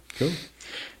comic too. Cool.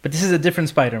 But this is a different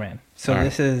Spider-Man. So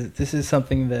right. This is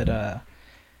something that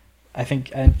I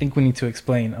think we need to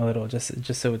explain a little,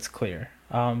 just so it's clear.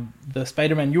 The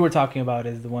Spider-Man you were talking about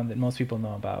is the one that most people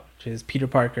know about, which is Peter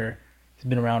Parker. He's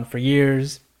been around for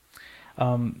years.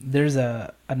 There's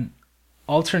an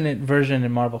alternate version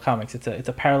in Marvel Comics. It's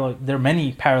a parallel. There are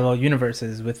many parallel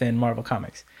universes within Marvel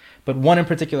Comics, but one in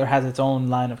particular has its own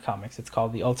line of comics. It's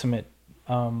called the Ultimate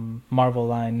Marvel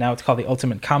line. Now it's called the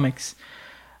Ultimate Comics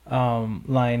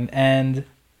line, and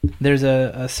there's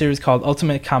a series called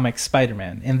Ultimate Comics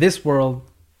Spider-Man. In this world,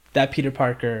 that Peter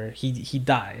Parker, he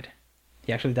died.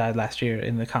 He actually died last year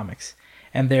in the comics.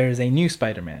 And there's a new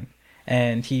Spider-Man,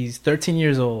 and he's 13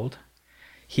 years old.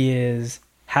 He is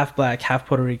half black, half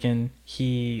Puerto Rican.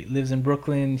 He lives in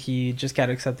Brooklyn. He just got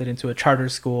accepted into a charter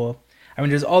school. I mean,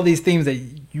 there's all these themes that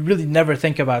you really never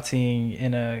think about seeing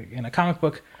in a comic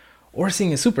book or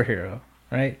seeing a superhero,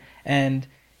 right? And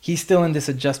he's still in this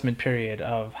adjustment period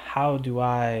of how do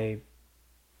I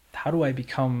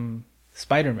become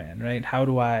Spider-Man, right? How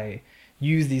do I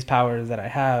use these powers that I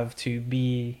have to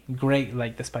be great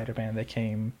like the Spider-Man that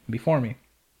came before me?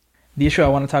 The issue I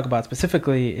want to talk about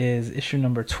specifically is issue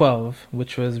number 12,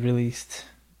 which was released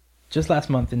just last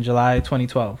month in July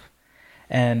 2012.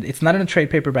 And it's not in a trade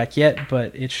paperback yet,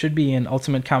 but it should be in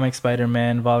Ultimate Comics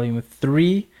Spider-Man Volume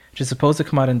 3, which is supposed to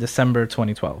come out in December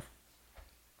 2012.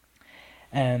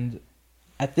 And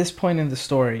at this point in the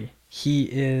story, he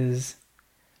is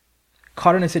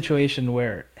caught in a situation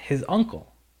where his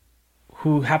uncle,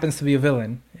 who happens to be a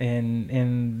villain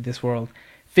in this world,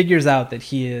 figures out that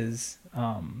he is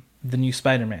the new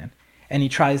Spider-Man, and he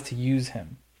tries to use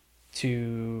him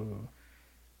to,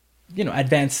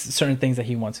 advance certain things that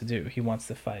he wants to do. He wants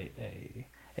to fight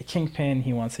a kingpin,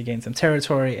 he wants to gain some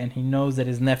territory, and he knows that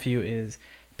his nephew is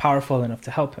powerful enough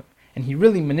to help him. And he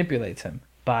really manipulates him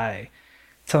by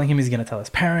telling him he's going to tell his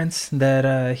parents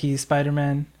that he's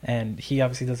Spider-Man, and he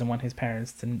obviously doesn't want his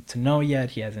parents to know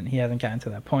yet. He hasn't gotten to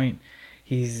that point.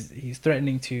 He's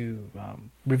threatening to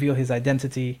reveal his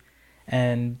identity,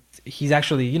 and he's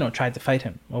actually tried to fight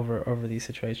him over these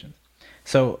situations.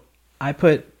 So I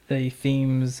put the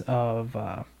themes of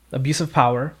abuse of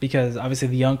power, because obviously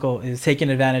the uncle is taking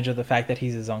advantage of the fact that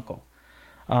he's his uncle.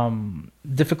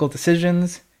 Difficult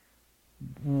decisions.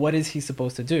 What is he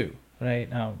supposed to do, right?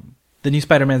 The new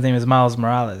Spider-Man's name is Miles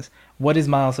Morales. What is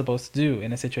Miles supposed to do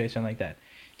in a situation like that?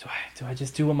 Do I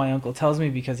just do what my uncle tells me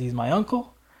because he's my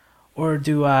uncle? Or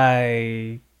do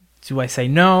I say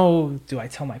no? Do I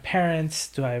tell my parents?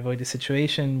 Do I avoid the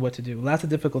situation? What to do? Lots of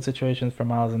difficult situations for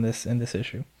Miles in this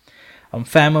issue.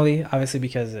 Family, obviously,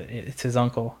 because it's his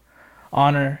uncle.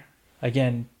 Honor,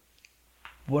 again,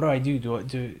 what do I do?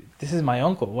 This is my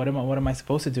uncle. What am I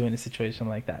supposed to do in a situation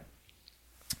like that?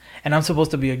 And I'm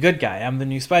supposed to be a good guy. I'm the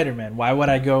new Spider-Man. Why would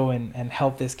I go and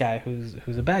help this guy who's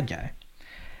a bad guy?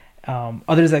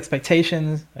 Others'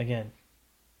 expectations, again,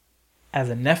 as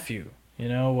a nephew,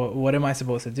 what am I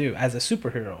supposed to do? As a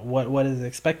superhero, what is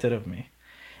expected of me?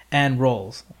 And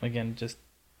roles, again, just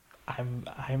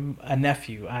I'm a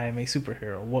nephew. I'm a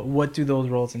superhero. What do those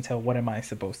roles entail? What am I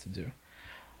supposed to do?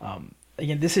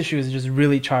 Again, this issue is just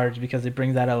really charged because it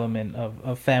brings that element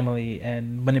of family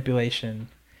and manipulation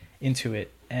into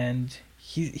it. And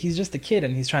he's just a kid,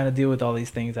 and he's trying to deal with all these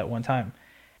things at one time.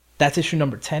 That's issue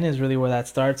number 10 is really where that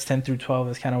starts. 10 through 12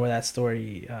 is kind of where that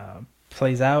story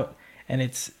plays out. And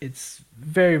it's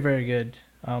very, very good,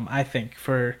 I think,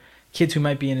 for kids who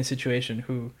might be in a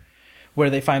situation where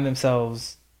they find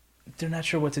themselves, they're not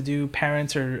sure what to do.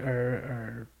 Parents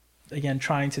are again,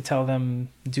 trying to tell them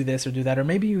do this or do that. Or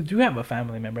maybe you do have a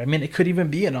family member. I mean, it could even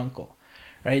be an uncle,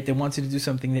 right? They want you to do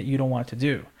something that you don't want to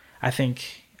do. I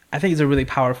think it's a really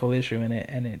powerful issue,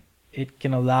 and it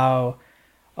can allow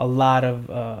a lot of,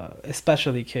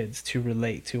 especially kids, to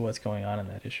relate to what's going on in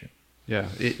that issue. Yeah,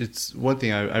 it's one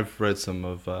thing. I've read some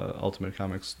of Ultimate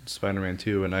Comics Spider-Man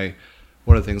 2, and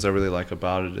one of the things I really like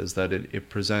about it is that it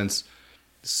presents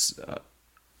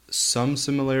some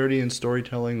similarity in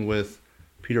storytelling with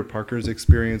Peter Parker's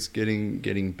experience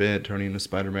getting bit, turning into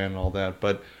Spider-Man, and all that,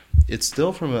 but it's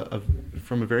still from a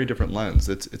very different lens.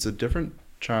 It's a different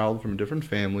child from a different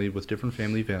family with different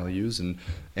family values and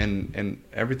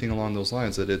everything along those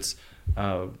lines. That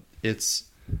it's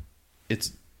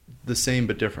the same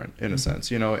but different in a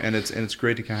sense, and it's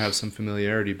great to kind of have some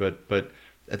familiarity, but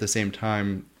at the same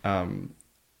time,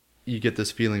 you get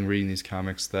this feeling reading these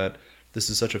comics that this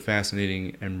is such a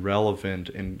fascinating and relevant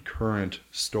and current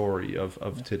story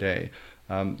of today.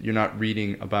 You're not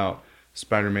reading about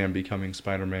Spider-Man becoming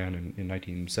Spider-Man in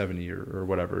 1970 or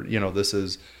whatever. This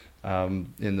is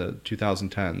in the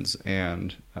 2010s,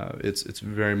 and it's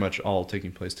very much all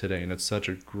taking place today, and it's such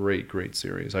a great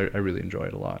series. I really enjoy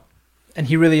it a lot. And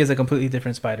he really is a completely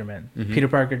different Spider-Man. Mm-hmm. Peter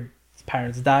Parker's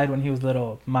parents died when he was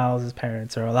little. Miles'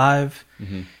 parents are alive.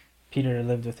 Mm-hmm. Peter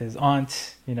lived with his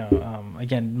aunt.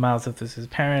 Again, Miles lived with his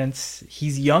parents.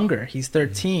 He's younger. He's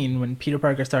 13. Mm-hmm. When Peter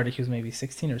Parker started, he was maybe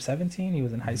 16 or 17. He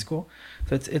was in high school.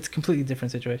 So it's a completely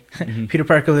different situation. Mm-hmm. Peter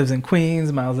Parker lives in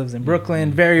Queens. Miles lives in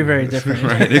Brooklyn. Mm-hmm. Very, very different.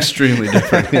 Right, extremely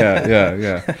different.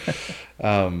 Yeah.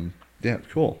 Yeah,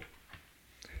 cool.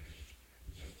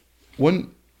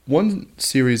 One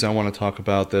series I want to talk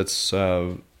about that's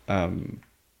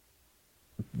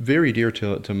very dear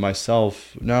to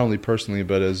myself, not only personally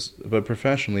but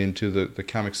professionally, into the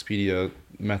Comicspedia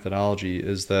methodology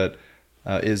is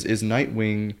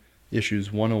Nightwing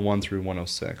issues 101 through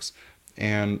 106.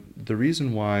 And the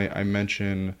reason why I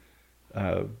mention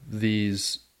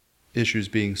these issues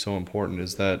being so important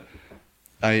is that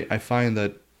I find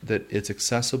that it's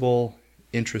accessible,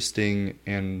 interesting,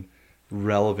 and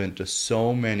relevant to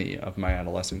so many of my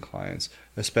adolescent clients,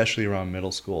 especially around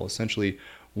middle school. Essentially,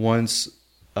 once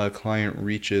a client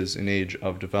reaches an age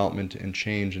of development and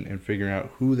change and figuring out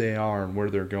who they are and where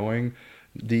they're going,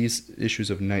 these issues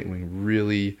of Nightwing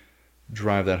really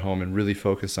drive that home and really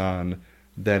focus on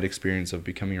that experience of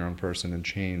becoming your own person and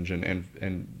change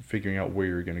and figuring out where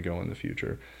you're going to go in the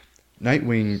future.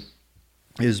 Nightwing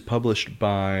is published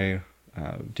by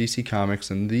DC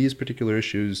Comics, and these particular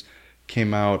issues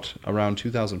came out around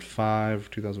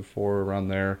 2005, 2004, around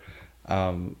there.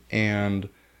 And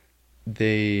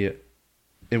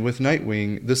with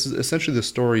Nightwing, this is essentially the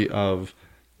story of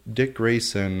Dick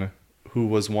Grayson, who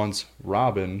was once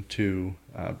Robin to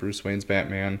Bruce Wayne's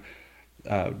Batman.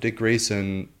 Dick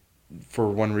Grayson, for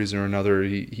one reason or another,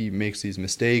 he makes these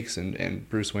mistakes, and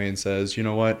Bruce Wayne says, you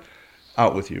know what,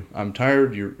 out with you. I'm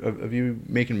tired of you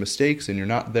making mistakes, and you're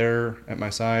not there at my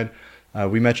side.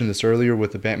 We mentioned this earlier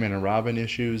with the Batman and Robin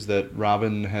issues, that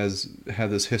Robin has had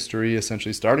this history,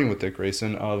 essentially starting with Dick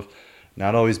Grayson, of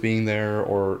not always being there,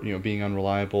 or being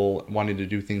unreliable, wanting to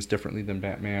do things differently than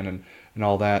Batman and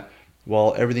all that.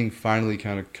 Well, everything finally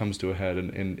kind of comes to a head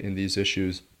in these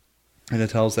issues, and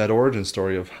it tells that origin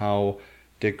story of how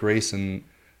Dick Grayson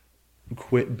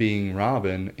quit being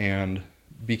Robin and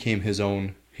became his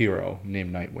own hero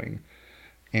named Nightwing.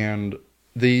 And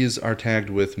these are tagged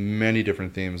with many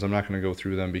different themes. I'm not going to go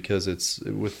through them because it's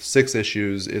with 6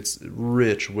 issues. It's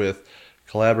rich with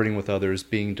collaborating with others,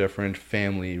 being different,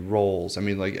 family, roles. I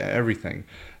mean, like everything.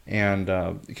 And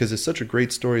because it's such a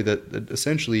great story that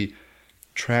essentially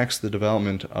tracks the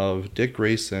development of Dick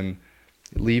Grayson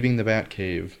leaving the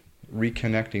Batcave,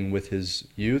 reconnecting with his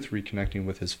youth, reconnecting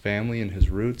with his family and his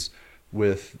roots,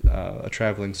 with a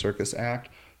traveling circus act,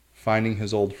 finding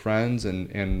his old friends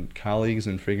and colleagues,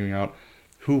 and figuring out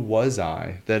who was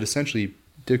I. That essentially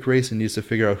Dick Grayson needs to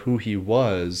figure out who he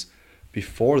was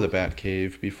before the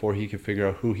Batcave, before he can figure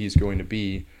out who he's going to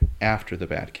be after the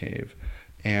Batcave.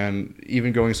 And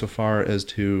even going so far as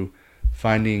to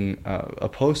finding a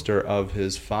poster of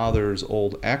his father's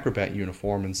old acrobat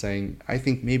uniform and saying, I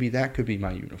think maybe that could be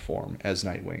my uniform as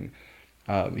Nightwing.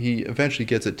 He eventually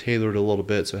gets it tailored a little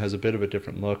bit, so it has a bit of a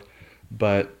different look.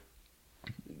 But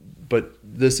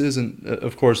this isn't,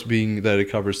 of course, being that it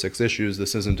covers 6 issues,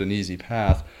 this isn't an easy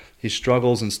path. He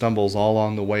struggles and stumbles all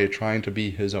along the way trying to be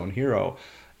his own hero.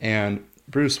 And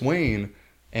Bruce Wayne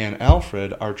and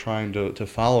Alfred are trying to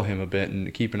follow him a bit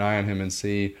and keep an eye on him and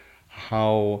see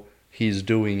how he's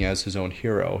doing as his own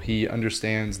hero. He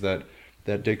understands that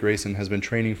Dick Grayson has been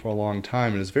training for a long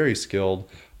time and is very skilled,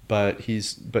 but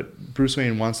Bruce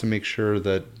Wayne wants to make sure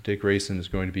that Dick Grayson is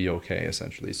going to be okay,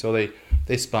 essentially. So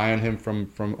they spy on him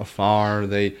from afar.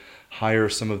 They hire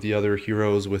some of the other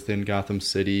heroes within Gotham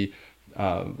City,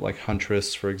 like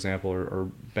Huntress, for example,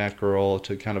 or Batgirl,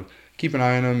 to kind of keep an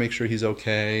eye on him, make sure he's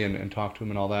okay, and talk to him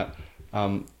and all that.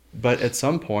 But at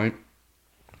some point,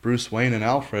 Bruce Wayne and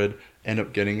Alfred end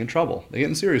up getting in trouble. They get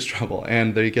in serious trouble,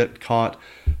 and they get caught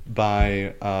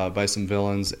by some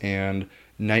villains, and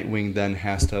Nightwing then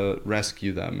has to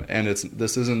rescue them. And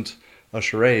this isn't a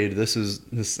charade.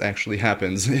 This actually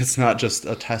happens. It's not just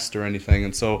a test or anything.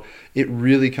 And so it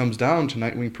really comes down to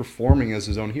Nightwing performing as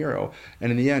his own hero.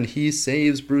 And in the end, he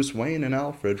saves Bruce Wayne and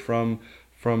Alfred from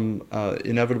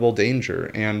inevitable danger.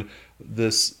 And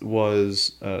this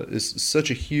is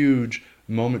such a huge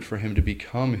moment for him to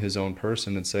become his own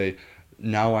person and say,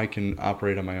 now I can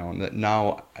operate on my own. That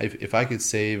now, if I could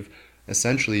save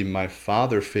essentially my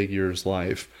father figure's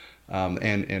life,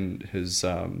 and his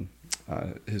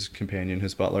companion,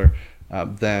 his butler,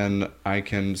 then I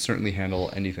can certainly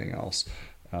handle anything else.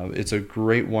 It's a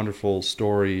great, wonderful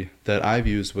story that I've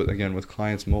used with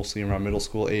clients mostly around middle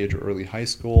school age or early high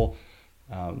school,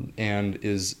 and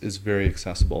is very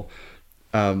accessible.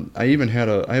 I even had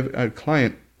a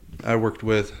client I worked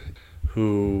with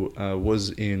who was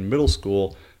in middle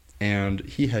school, and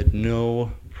he had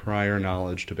no prior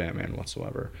knowledge to Batman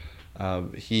whatsoever.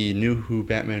 He knew who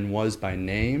Batman was by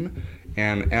name,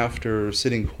 and after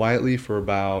sitting quietly for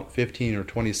about 15 or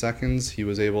 20 seconds, he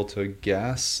was able to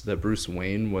guess that Bruce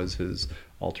Wayne was his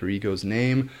alter ego's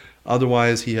name.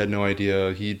 Otherwise, he had no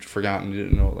idea. He'd forgotten,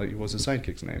 didn't know it was his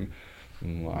sidekick's name.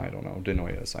 Well, I don't know, didn't know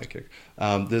he had a sidekick.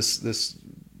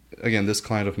 This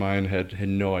client of mine had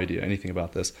no idea anything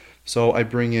about this. So I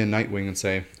bring in Nightwing and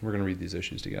say, we're going to read these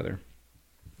issues together.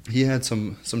 He had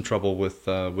some trouble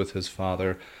with his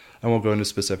father. I won't go into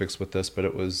specifics with this, but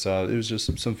it was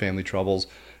just some family troubles,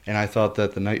 and I thought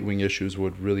that the Nightwing issues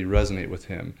would really resonate with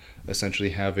him.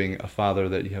 Essentially, having a father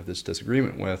that you have this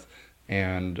disagreement with,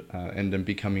 and then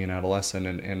becoming an adolescent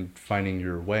and finding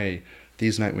your way.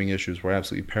 These Nightwing issues were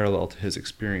absolutely parallel to his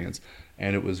experience,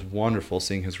 and it was wonderful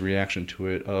seeing his reaction to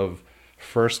it, of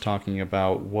first talking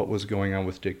about what was going on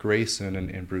with Dick Grayson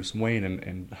and Bruce Wayne,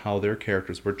 and how their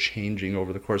characters were changing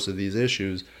over the course of these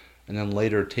issues, and then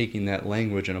later taking that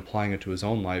language and applying it to his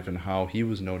own life, and how he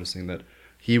was noticing that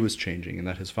he was changing and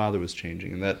that his father was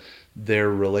changing and that their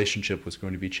relationship was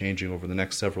going to be changing over the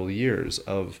next several years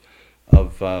of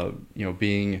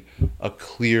being a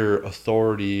clear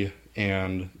authority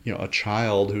and a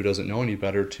child who doesn't know any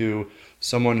better, to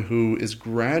someone who is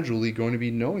gradually going to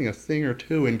be knowing a thing or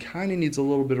two and kind of needs a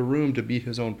little bit of room to be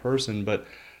his own person, but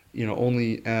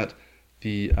only at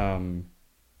the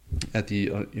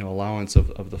allowance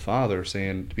of the father,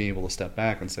 saying, being able to step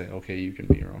back and say, okay, you can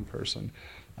be your own person.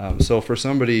 So for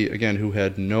somebody, again, who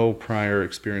had no prior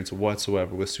experience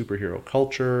whatsoever with superhero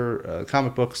culture,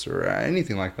 comic books, or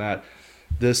anything like that,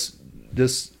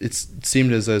 it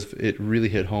seemed as if it really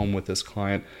hit home with this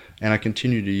client, and I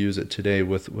continue to use it today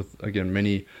with again,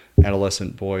 many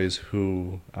adolescent boys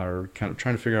who are kind of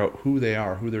trying to figure out who they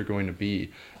are, who they're going to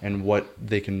be, and what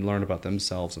they can learn about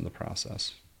themselves in the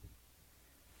process.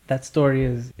 That story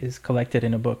is collected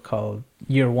in a book called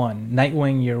Year One,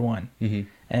 Nightwing Year One. Mm-hmm.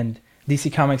 And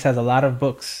DC Comics has a lot of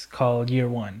books called Year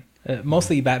One,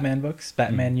 mostly Batman books,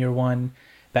 Batman Year One,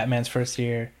 Batman's first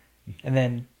year, and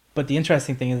then. But the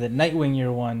interesting thing is that Nightwing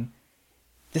Year One,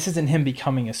 this isn't him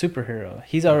becoming a superhero.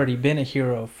 He's already been a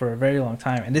hero for a very long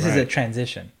time, and this is a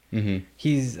transition. Mm-hmm.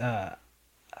 He's,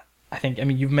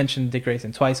 you've mentioned Dick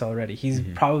Grayson twice already. He's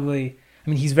probably,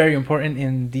 he's very important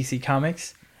in DC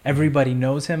Comics. Everybody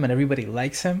knows him, and everybody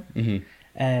likes him. Mm-hmm.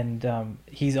 And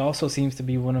he's also seems to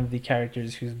be one of the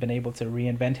characters who's been able to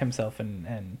reinvent himself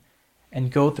and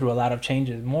go through a lot of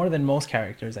changes, more than most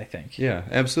characters, I think. Yeah,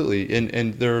 absolutely.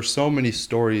 And there are so many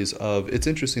stories of, it's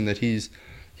interesting that he's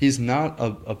not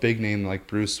a big name like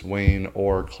Bruce Wayne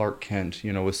or Clark Kent,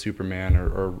 with Superman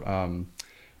or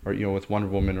with Wonder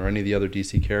Woman or any of the other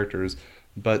DC characters.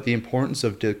 But the importance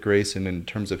of Dick Grayson in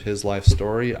terms of his life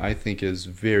story, I think, is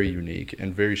very unique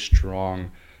and very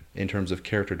strong in terms of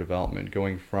character development,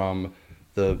 going from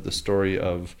the story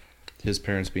of his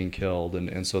parents being killed,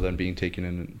 and so then being taken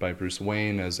in by Bruce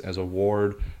Wayne as a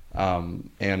ward,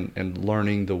 and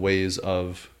learning the ways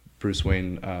of Bruce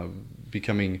Wayne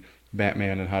becoming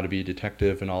Batman and how to be a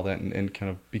detective and all that, and kind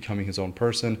of becoming his own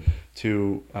person,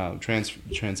 to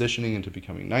transitioning into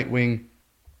becoming Nightwing,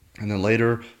 and then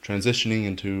later transitioning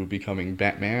into becoming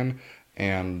Batman,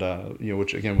 and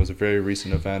which again was a very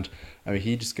recent event.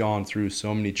 He just gone through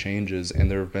so many changes,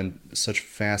 and there have been such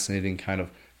fascinating kind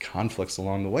of conflicts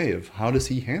along the way of how does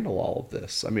he handle all of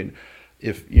this.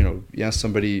 If you ask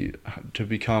somebody to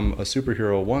become a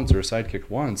superhero once or a sidekick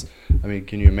once,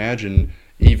 can you imagine,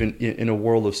 even in a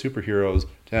world of superheroes,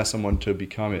 to ask someone to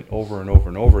become it over and over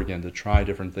and over again, to try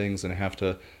different things and have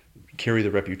to carry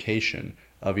the reputation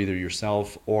of either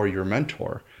yourself or your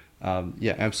mentor?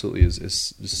 Absolutely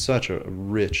is such a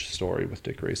rich story with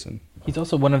Dick Grayson. He's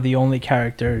also one of the only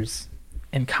characters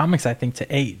in comics, I think, to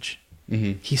age.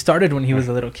 Mm-hmm. He started when he was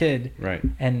a little kid, right?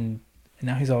 And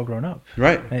now he's all grown up,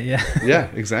 right? Yeah,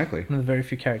 exactly. One of the very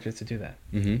few characters to do that.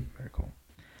 Mm-hmm. Very cool.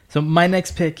 So my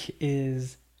next pick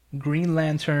is Green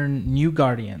Lantern: New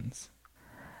Guardians,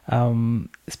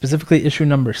 specifically issue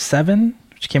number 7,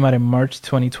 which came out in March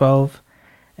 2012,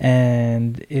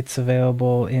 and it's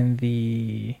available in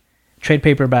the trade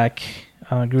paperback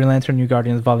Green Lantern: New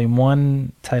Guardians Volume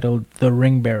 1, titled The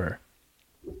Ring Bearer.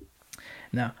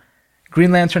 Now,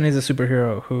 Green Lantern is a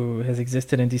superhero who has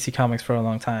existed in DC Comics for a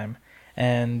long time,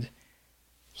 and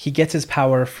he gets his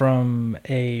power from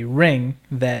a ring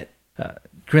that...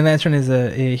 Green Lantern is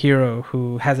a hero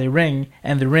who has a ring,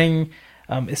 and the ring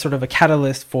is sort of a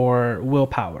catalyst for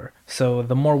willpower. So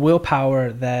the more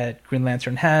willpower that Green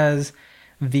Lantern has,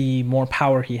 the more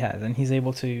power he has, and he's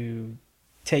able to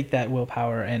take that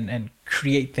willpower and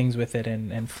create things with it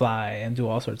and fly and do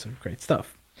all sorts of great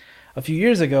stuff. A few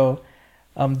years ago,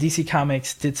 DC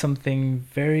Comics did something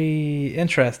very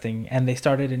interesting, and they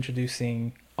started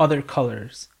introducing other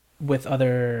colors with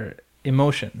other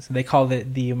emotions. They called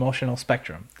it the emotional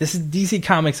spectrum. This is DC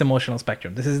Comics emotional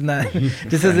spectrum. This is not.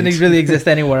 This doesn't really exist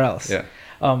anywhere else. Yeah.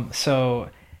 I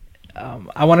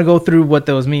want to go through what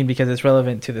those mean because it's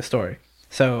relevant to the story.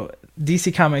 So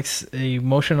DC Comics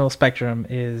emotional spectrum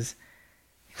includes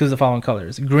the following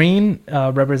colors. Green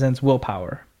represents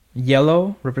willpower.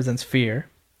 Yellow represents fear.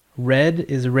 Red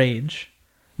is rage.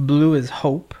 Blue is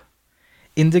hope.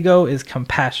 Indigo is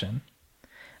compassion.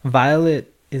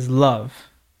 Violet is love.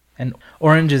 And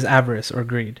orange is avarice or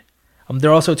greed. There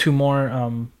are also two more,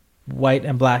 white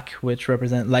and black, which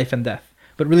represent life and death.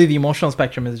 But really, the emotional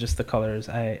spectrum is just the colors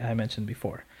I mentioned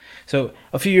before. So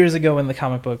a few years ago in the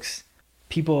comic books,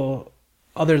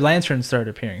 other lanterns started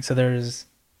appearing. So there's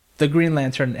the Green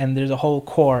Lantern, and there's a whole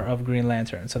core of Green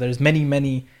Lantern. So there's many,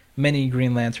 many, many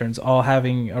Green Lanterns all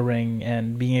having a ring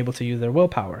and being able to use their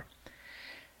willpower.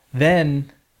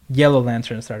 Then yellow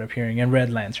lanterns start appearing, and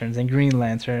red lanterns, and green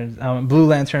lanterns, blue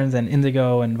lanterns, and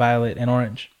indigo, and violet, and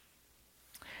orange.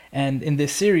 And in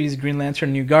this series, Green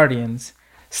Lantern New Guardians,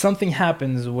 something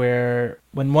happens where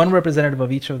when one representative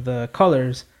of each of the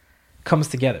colors comes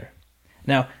together.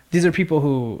 Now, these are people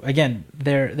who, again,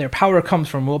 their power comes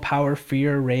from willpower,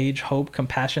 fear, rage, hope,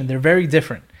 compassion. They're very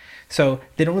different. So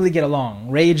they don't really get along.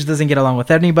 Rage doesn't get along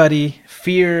with anybody.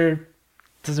 Fear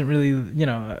doesn't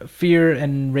really, fear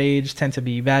and rage tend to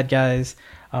be bad guys.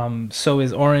 So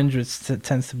is orange, which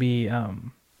tends to be,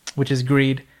 which is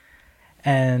greed.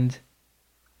 And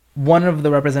one of the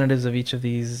representatives of each of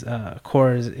these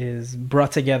cores is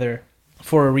brought together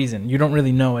for a reason. You don't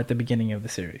really know at the beginning of the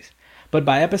series. But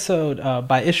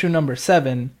by issue number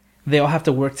 7, they all have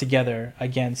to work together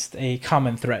against a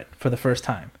common threat for the first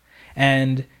time.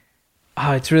 And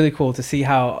it's really cool to see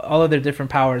how all of their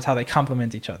different powers, how they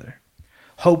complement each other.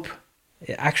 Hope,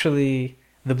 actually,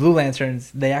 the Blue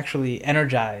Lanterns, they actually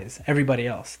energize everybody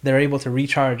else. They're able to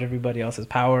recharge everybody else's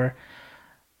power.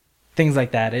 Things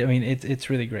like that. I mean, it's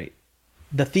really great.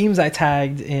 The themes I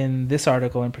tagged in this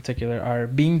article in particular are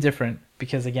being different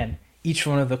because, again, each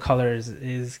one of the colors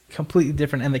is completely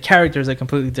different, and the characters are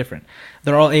completely different.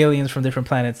 They're all aliens from different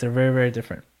planets. They're very, very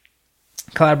different.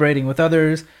 Collaborating with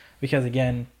others because,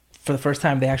 again, for the first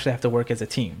time, they actually have to work as a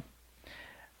team.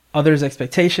 Others'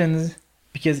 expectations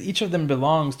because each of them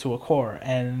belongs to a core,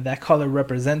 and that color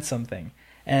represents something.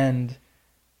 And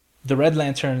the Red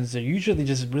Lanterns are usually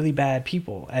just really bad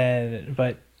people,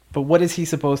 but what is he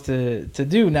supposed to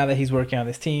do now that he's working on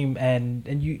this team?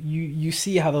 And you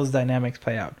see how those dynamics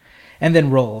play out. And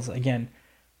then roles again.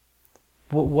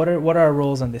 What are our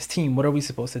roles on this team? What are we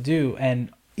supposed to do?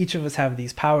 And each of us have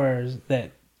these powers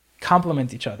that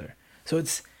complement each other. So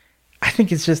I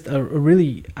think it's just a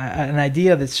really an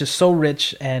idea that's just so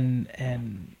rich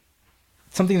and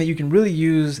something that you can really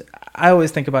use. I always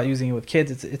think about using it with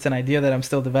kids. It's an idea that I'm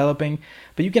still developing,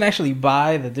 but you can actually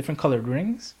buy the different colored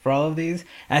rings for all of these.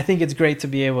 And I think it's great to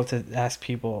be able to ask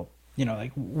people,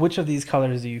 like which of these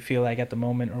colors do you feel like at the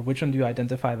moment, or which one do you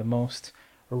identify the most,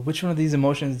 or which one of these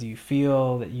emotions do you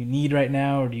feel that you need right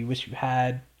now, or do you wish you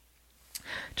had?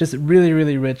 Just really,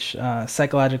 really rich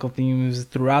psychological themes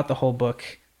throughout the whole book.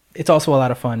 It's also a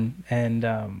lot of fun. And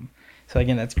so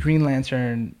again, that's Green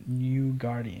Lantern New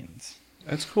Guardians.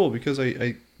 That's cool because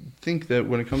I think that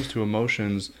when it comes to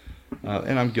emotions,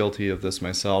 and I'm guilty of this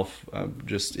myself,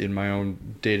 just in my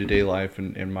own day-to-day life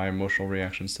and my emotional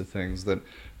reactions to things, that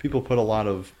people put a lot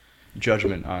of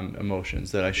judgment on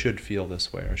emotions, that I should feel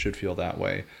this way or I should feel that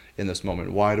way in this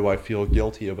moment. Why do I feel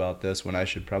guilty about this when I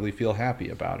should probably feel happy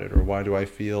about it? Or why do I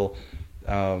feel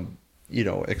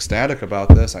ecstatic about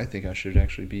this? I think I should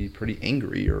actually be pretty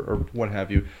angry or what have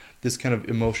you. This kind of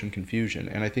emotion confusion.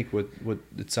 And I think what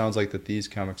it sounds like that these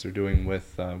comics are doing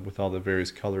with all the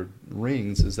various colored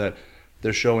rings is that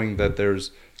they're showing that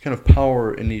there's kind of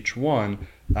power in each one,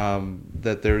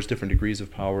 that there's different degrees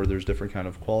of power, there's different kind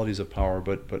of qualities of power,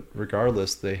 but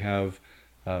regardless, they have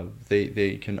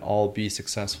they can all be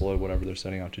successful at whatever they're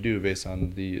setting out to do based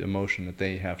on the emotion that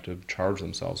they have to charge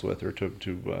themselves with or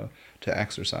to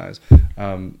exercise.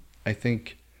 I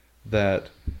think that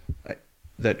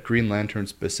Green Lantern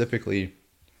specifically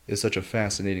is such a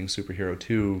fascinating superhero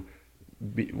too,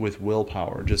 with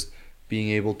willpower, just being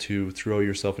able to throw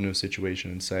yourself into a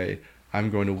situation and say,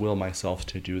 I'm going to will myself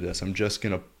to do this. I'm just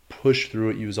going to push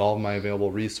through it, use all of my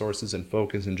available resources and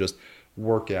focus and just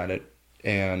work at it.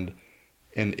 And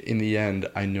in the end,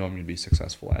 I know I'm going to be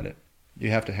successful at it.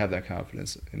 You have to have that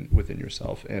confidence within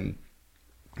yourself. And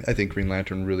I think Green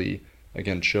Lantern really,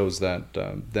 again, shows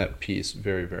that piece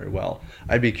very, very well.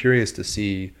 I'd be curious to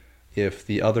see if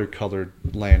the other colored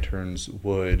lanterns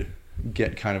would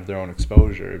get kind of their own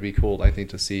exposure. It'd be cool, I think,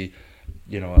 to see,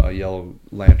 a Yellow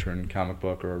Lantern comic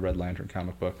book or a Red Lantern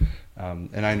comic book.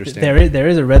 And I understand there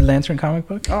is a Red Lantern comic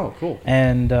book. Oh, cool.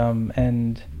 And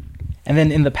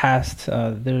then in the past,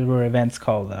 there were events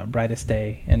called Brightest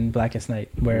Day and Blackest Night,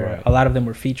 where a lot of them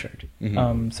were featured.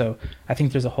 Mm-hmm. So I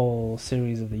think there's a whole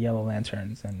series of the Yellow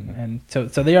Lanterns, and so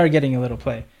they are getting a little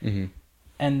play. Mm-hmm.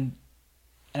 And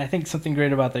I think something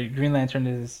great about the Green Lantern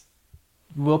is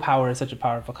willpower is such a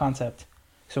powerful concept.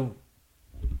 So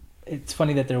it's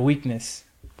funny that their weakness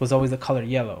was always the color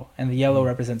yellow, and the yellow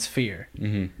represents fear.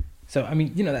 Mm-hmm. So, I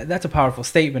mean, that's a powerful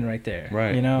statement right there.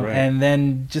 Right, right. And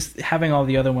then just having all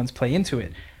the other ones play into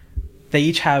it. they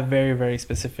each have very, very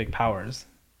specific powers.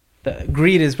 The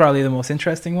greed is probably the most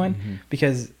interesting one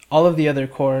because all of the other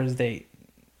cores, they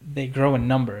grow in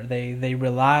number. They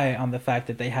rely on the fact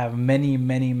that they have many,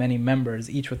 many, many members,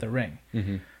 each with a ring.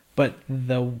 But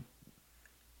the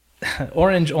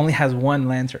Orange only has one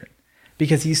lantern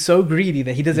because he's so greedy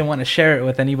that he doesn't want to share it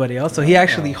with anybody else. So he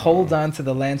actually holds on to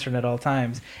the lantern at all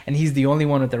times, and he's the only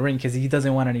one with the ring because he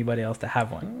doesn't want anybody else to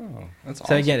have one. Oh, that's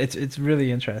awesome. So again, it's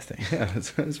really interesting. Yeah,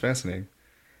 it's fascinating.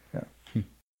 Yeah.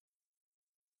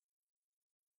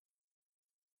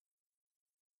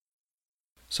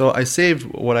 So I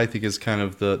saved what I think is kind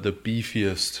of the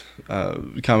beefiest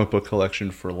comic book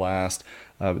collection for last.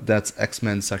 That's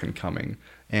X-Men Second Coming.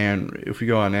 And if we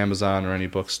go on Amazon or any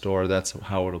bookstore, that's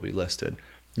how it'll be listed.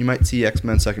 You might see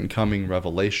X-Men Second Coming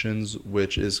Revelations,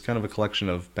 which is kind of a collection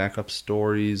of backup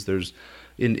stories. There's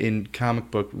in comic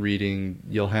book reading,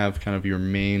 you'll have kind of your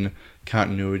main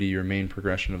continuity, your main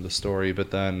progression of the story,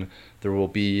 but then there will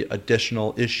be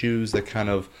additional issues that kind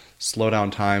of slow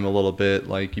down time a little bit.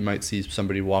 Like you might see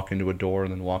somebody walk into a door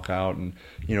and then walk out, and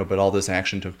but all this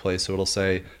action took place. So it'll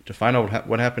say, to find out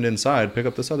what happened inside, pick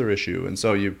up this other issue. And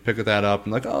so you pick that up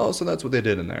and like, oh, so that's what they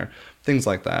did in there. Things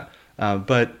like that.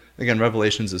 But again,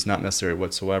 Revelations is not necessary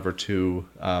whatsoever to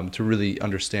really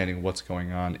understanding what's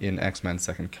going on in X-Men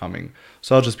Second Coming.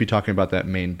 So I'll just be talking about that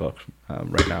main book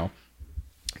right now.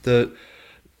 And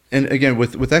again,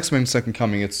 with X-Men Second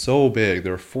Coming, it's so big.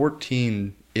 There are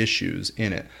 14 issues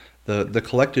in it. The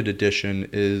collected edition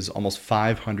is almost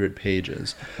 500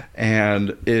 pages,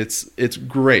 and it's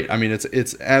great. I mean,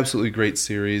 it's absolutely great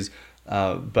series.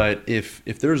 But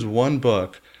if there's one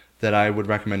book that I would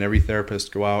recommend every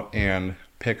therapist go out and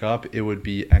pick up, it would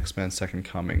be X-Men Second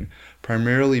Coming,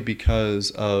 primarily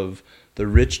because of the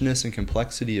richness and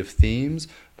complexity of themes,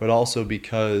 but also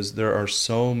because there are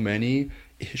so many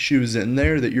issues in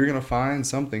there that you're going to find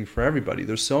something for everybody.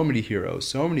 There's so many heroes,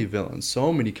 so many villains,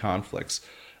 so many conflicts,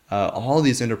 all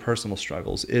these interpersonal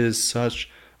struggles. It is such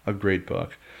a great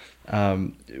book.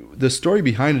 The story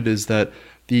behind it is that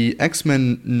the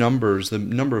X-Men numbers, the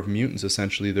number of mutants,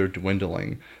 essentially, they're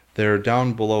dwindling. They're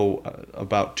down below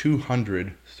about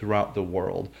 200 throughout the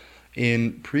world.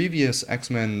 In previous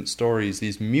X-Men stories,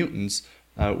 these mutants,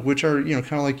 which are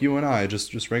kind of like you and I,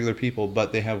 just regular people,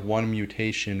 but they have one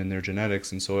mutation in their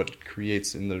genetics, and so it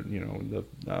creates in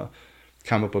the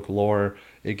comic book lore,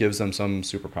 it gives them some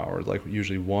superpower, like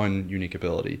usually one unique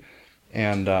ability.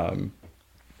 And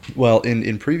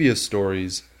in previous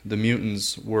stories, the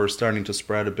mutants were starting to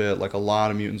spread a bit. Like a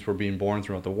lot of mutants were being born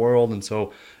throughout the world, and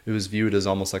so it was viewed as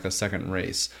almost like a second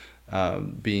race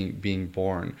being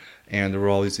born. And there were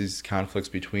all these conflicts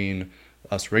between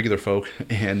us regular folk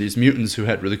and these mutants who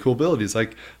had really cool abilities,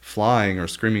 like flying or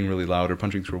screaming really loud or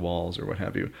punching through walls or what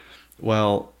have you.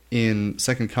 Well, in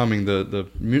Second Coming, the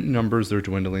mutant numbers, they're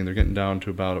dwindling. They're getting down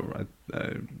to about,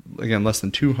 again, less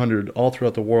than 200 all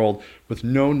throughout the world, with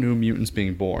no new mutants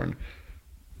being born.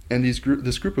 And this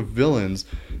group of villains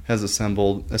has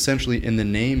assembled essentially in the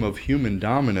name of human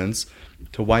dominance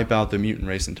to wipe out the mutant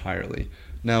race entirely.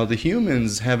 Now, the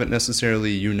humans haven't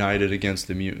necessarily united against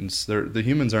the mutants. The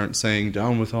humans aren't saying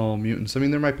down with all mutants. I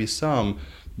mean, there might be some,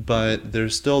 but they're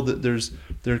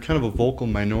kind of a vocal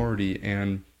minority,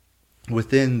 and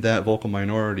within that vocal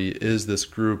minority is this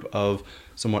group of,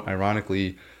 somewhat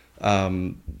ironically,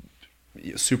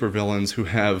 supervillains who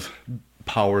have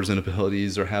powers and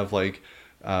abilities, or have like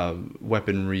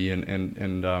weaponry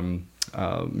and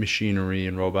machinery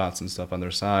and robots and stuff on their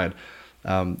side.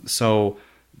 So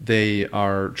they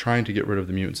are trying to get rid of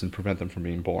the mutants and prevent them from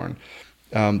being born.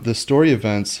 The story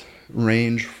events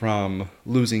range from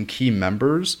losing key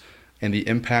members and the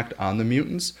impact on the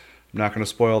mutants. I'm not going to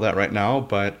spoil that right now,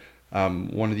 but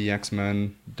one of the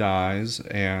X-Men dies,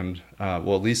 and at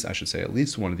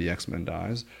least one of the X-Men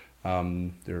dies.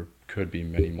 There could be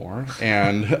many more,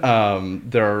 and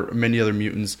there are many other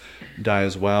mutants die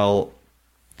as well.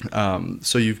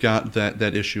 So you've got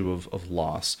that issue of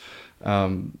loss.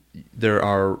 There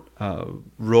are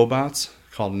robots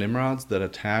called Nimrods that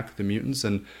attack the mutants,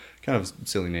 and kind of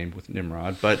silly name with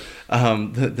Nimrod, but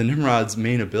the Nimrod's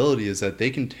main ability is that they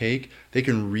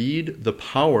can read the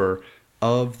power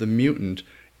of the mutant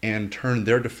and turn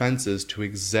their defenses to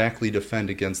exactly defend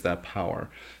against that power.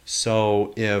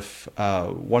 So if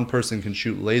one person can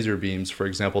shoot laser beams, for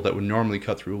example, that would normally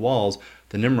cut through walls,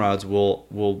 the Nimrods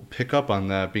will pick up on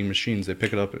that. Being machines, they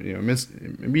pick it up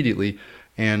immediately,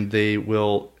 and they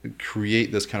will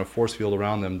create this kind of force field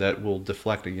around them that will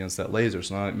deflect against that laser.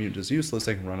 So now that mutant is useless,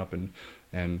 they can run up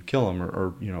and kill them or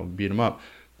beat them up.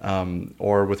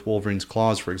 Or with Wolverine's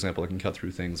claws, for example, it can cut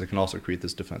through things. It can also create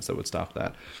this defense that would stop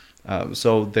that.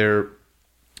 So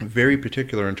very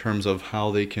particular in terms of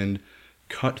how they can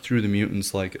cut through the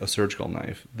mutants like a surgical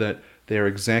knife, that they are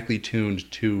exactly tuned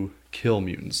to kill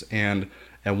mutants. And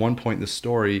at one point in the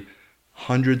story,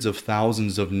 hundreds of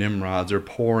thousands of Nimrods are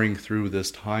pouring through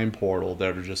this time portal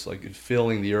that are just like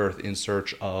filling the earth in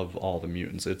search of all the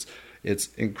mutants.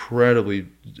 It's incredibly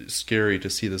scary to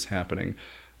see this happening.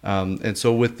 And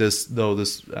so with this, though,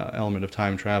 this element of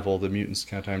time travel, the mutants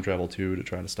kind of time travel too to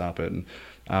try to stop it.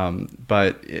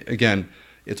 But again,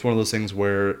 it's one of those things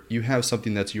where you have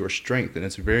something that's your strength and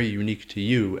it's very unique to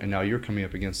you, and now you're coming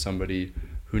up against somebody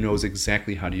who knows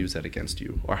exactly how to use that against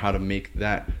you or how to make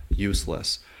that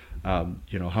useless. How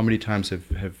many times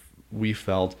have we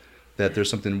felt that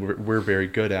there's something we're very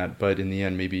good at, but in the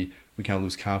end maybe we kind of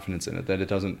lose confidence in it,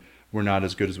 that we're not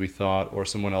as good as we thought, or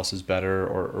someone else is better,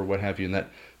 or what have you, and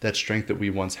that strength that we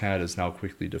once had is now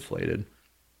quickly deflated.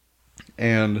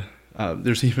 And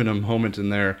there's even a moment in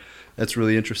there that's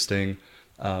really interesting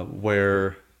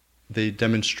where they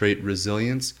demonstrate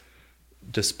resilience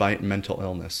despite mental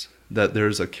illness. That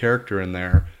there's a character in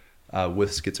there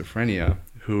with schizophrenia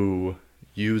who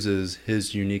uses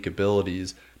his unique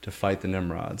abilities to fight the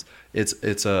Nimrods. I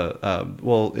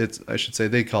should say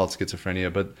they call it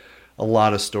schizophrenia, but a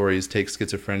lot of stories take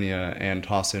schizophrenia and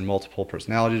toss in multiple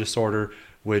personality disorder,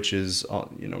 which is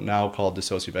now called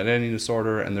dissociative identity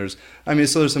disorder. And there's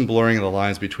some blurring of the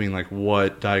lines between like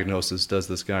what diagnosis does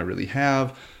this guy really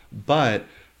have, but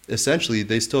essentially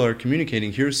they still are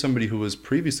communicating. Here's somebody who was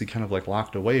previously kind of like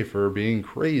locked away for being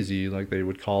crazy, like they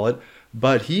would call it,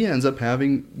 but he ends up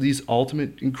having these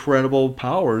ultimate incredible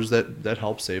powers that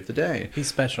help save the day. He's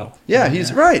special. Yeah,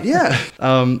 he's right. Yeah.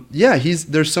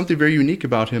 There's something very unique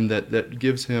about him that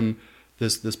gives him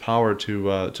this power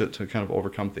to kind of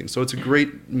overcome things. So it's a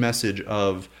great message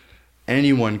of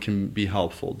anyone can be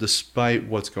helpful despite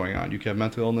what's going on. You can have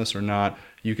mental illness or not,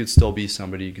 you could still be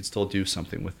somebody, you could still do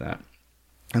something with that.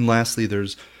 And lastly,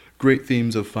 there's great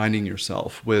themes of finding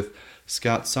yourself with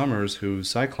Scott Summers, who's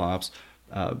Cyclops,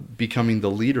 becoming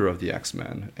the leader of the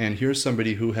X-Men. And here's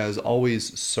somebody who has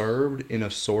always served in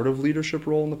a sort of leadership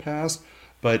role in the past,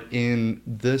 but in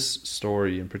this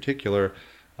story in particular,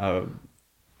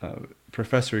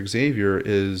 Professor Xavier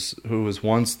who was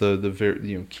once the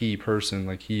very key person,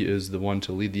 like he is the one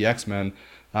to lead the X-Men.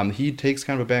 He takes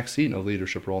kind of a back seat in a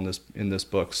leadership role in this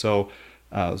book. So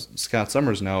Scott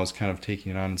Summers now is kind of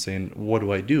taking it on and saying, what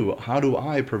do I do? How do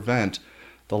I prevent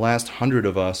the last 100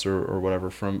 of us or whatever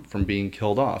from being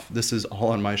killed off? This is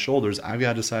all on my shoulders. I've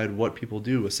got to decide what people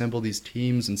do, assemble these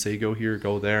teams and say, go here,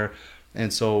 go there.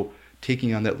 And so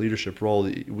taking on that leadership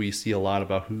role, we see a lot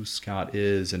about who Scott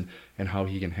is and how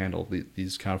he can handle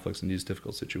these conflicts and these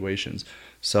difficult situations.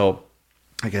 So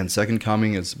again, Second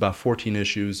Coming is about 14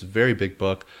 issues, a very big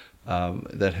book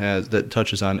that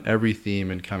touches on every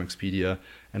theme in Comicspedia.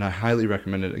 And I highly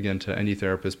recommend it, again, to any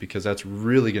therapist, because that's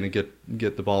really going to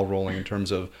get the ball rolling in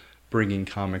terms of bringing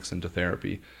comics into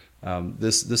therapy.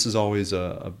 This is always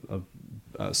a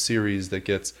series that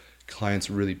gets clients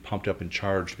really pumped up and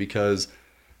charged, because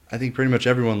I think pretty much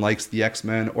everyone likes the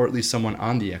X-Men, or at least someone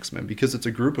on the X-Men, because it's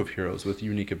a group of heroes with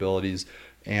unique abilities.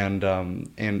 And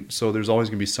so there's always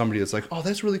going to be somebody that's like, oh,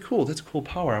 that's really cool. That's a cool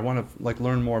power. I want to like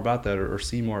learn more about that or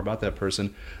see more about that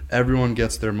person. Everyone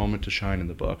gets their moment to shine in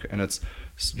the book, and it's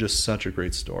just such a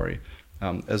great story.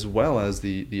 As well as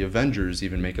the Avengers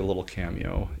even make a little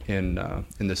cameo in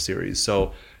this series.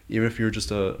 So even if you're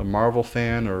just a Marvel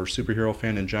fan or superhero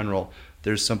fan in general,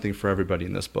 there's something for everybody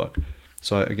in this book.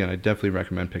 So again, I definitely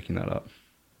recommend picking that up.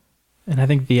 And I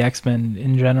think the X-Men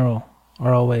in general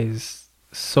are always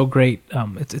so great.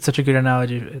 It's such a good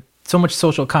analogy. So much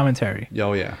social commentary.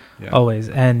 Oh yeah. Always.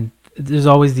 And there's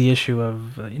always the issue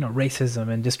of racism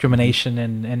and discrimination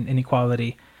and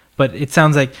inequality. But it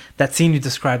sounds like that scene you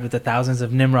described with the thousands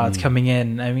of Nimrods coming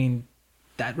in, I mean,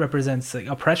 that represents like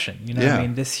oppression. Yeah. I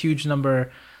mean, this huge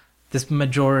number, this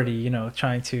majority,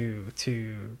 trying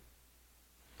to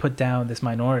put down this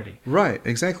minority. Right,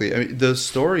 exactly. I mean, the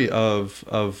story of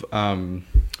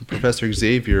Professor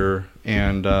Xavier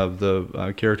and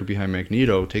the character behind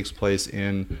Magneto takes place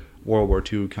in World War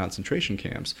II concentration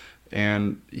camps,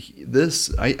 and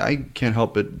I can't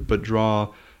help but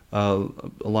draw a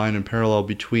line in parallel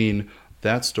between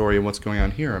that story and what's going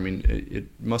on here. I mean, it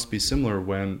must be similar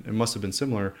it must have been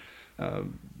similar.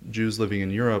 Jews living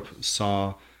in Europe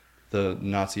saw the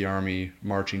Nazi army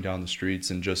marching down the streets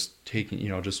and just taking,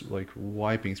 just like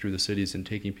wiping through the cities and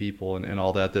taking people and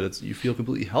all that you feel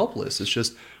completely helpless. It's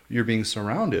just, you're being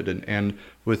surrounded and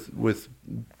with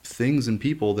things and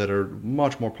people that are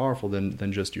much more powerful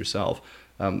than just yourself.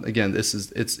 Again,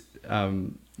 it's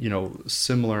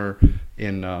similar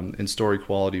in story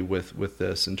quality with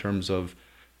this, in terms of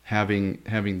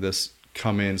having this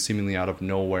come in seemingly out of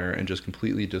nowhere and just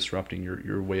completely disrupting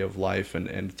your way of life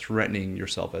and threatening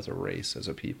yourself as a race, as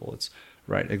a people. It's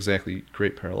right, exactly,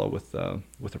 great parallel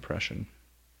with oppression.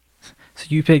 So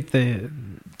you picked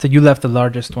so you left the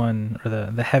largest one, or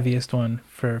the heaviest one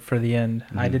for the end.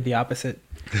 I did the opposite.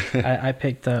 I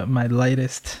picked my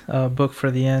lightest book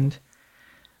for the end.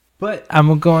 But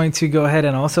I'm going to go ahead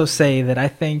and also say that I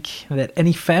think that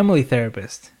any family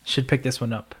therapist should pick this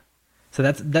one up. So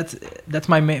that's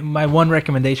my one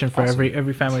recommendation for Awesome.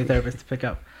 every family therapist to pick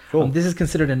up. Cool. This is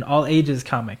considered an all ages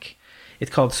comic.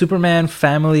 It's called Superman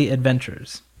Family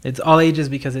Adventures. It's all ages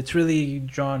because it's really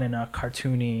drawn in a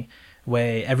cartoony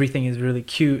way. Everything is really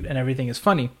cute and everything is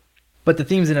funny. But the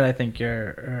themes in it, I think,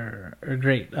 are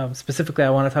great. Specifically, I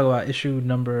want to talk about issue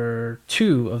number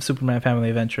 2 of Superman Family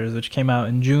Adventures, which came out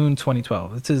in June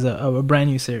 2012. This is a brand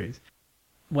new series.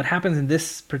 What happens in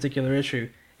this particular issue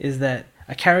is that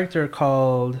a character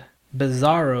called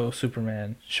Bizarro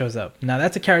Superman shows up. Now,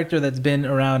 that's a character that's been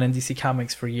around in DC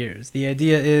Comics for years. The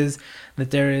idea is that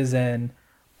there is an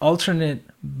alternate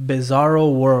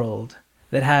Bizarro world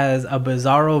that has a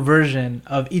Bizarro version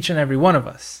of each and every one of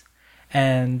us.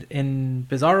 And in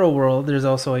Bizarro world, there's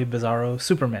also a Bizarro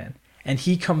Superman. And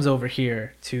he comes over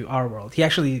here to our world. He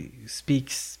actually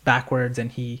speaks backwards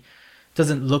and he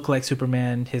doesn't look like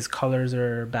Superman. His colors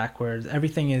are backwards.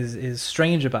 Everything is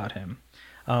strange about him.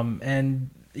 And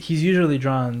he's usually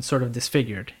drawn sort of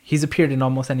disfigured. He's appeared in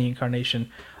almost any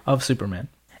incarnation of Superman.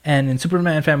 And in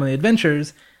Superman Family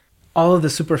Adventures, all of the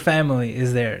super family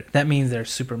is there. That means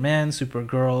there's Superman,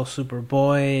 Supergirl,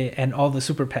 Superboy, and all the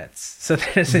super pets. So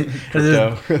there's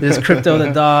Crypto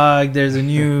the dog. There's a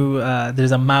new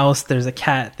there's a mouse. There's a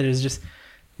cat. There's just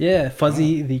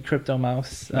Fuzzy the crypto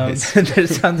mouse. Nice.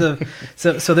 There's tons of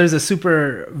so there's a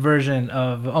super version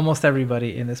of almost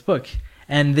everybody in this book,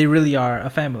 and they really are a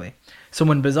family. So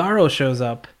when Bizarro shows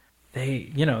up,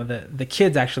 they the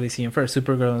kids actually see him first,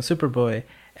 Supergirl and Superboy,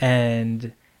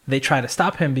 and they try to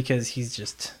stop him because he's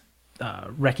just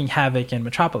wrecking havoc in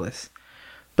Metropolis.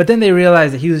 But then they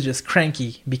realize that he was just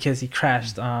cranky because he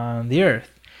crashed on the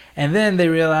Earth. And then they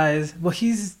realize, well,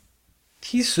 he's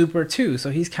super too,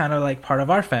 so he's kind of like part of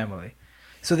our family.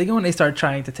 So they go and they start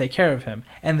trying to take care of him,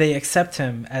 and they accept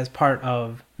him as part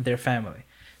of their family.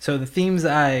 So the themes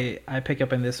I pick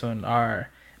up in this one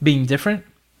are being different,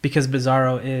 because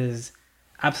Bizarro is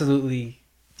absolutely...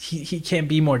 He can't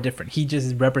be more different. He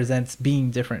just represents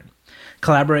being different.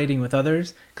 Collaborating with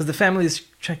others, because the family is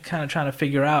kind of trying to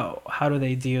figure out how do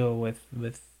they deal with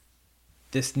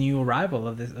this new arrival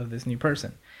of this new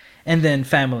person. And then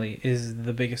family is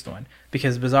the biggest one,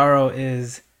 because Bizarro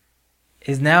is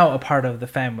now a part of the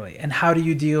family. And how do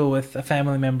you deal with a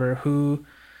family member who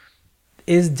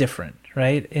is different,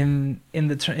 right? In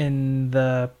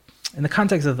the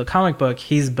context of the comic book,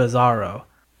 he's Bizarro.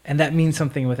 And that means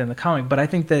something within the comic. But I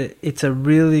think that it's a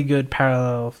really good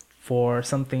parallel for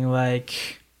something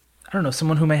like, I don't know,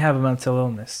 someone who may have a mental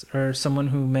illness, or someone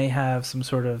who may have some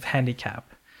sort of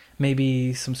handicap,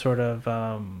 maybe some sort of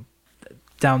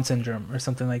Down syndrome or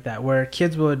something like that, where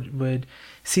kids would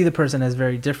see the person as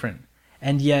very different.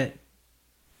 And yet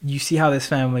you see how this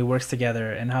family works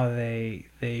together and how they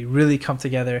really come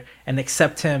together and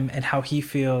accept him and how he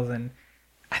feels. And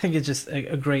I think it's just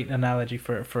a great analogy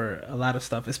for a lot of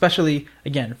stuff, especially,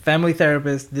 again, family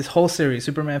therapist. This whole series,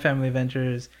 Superman Family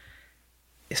Adventures,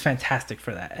 is fantastic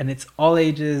for that. And it's all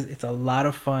ages. It's a lot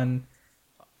of fun.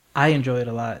 I enjoy it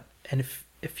a lot. And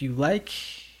if you like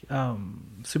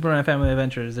Superman Family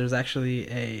Adventures, there's actually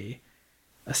a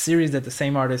series that the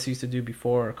same artist used to do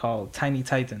before called Tiny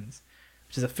Titans,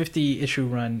 which is a 50-issue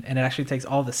run, and it actually takes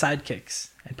all the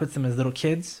sidekicks and puts them as little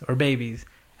kids or babies,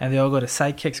 and they all go to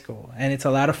sidekick school. And it's a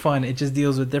lot of fun. It just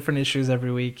deals with different issues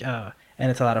every week, and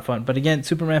it's a lot of fun. But again,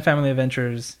 Superman Family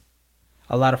Adventures,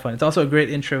 a lot of fun. It's also a great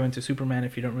intro into Superman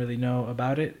if you don't really know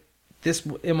about it. This,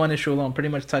 in one issue alone, pretty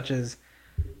much touches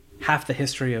half the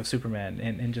history of Superman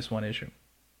in just one issue.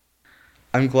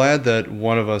 I'm glad that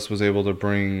one of us was able to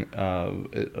bring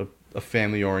a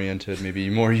family-oriented, maybe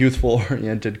more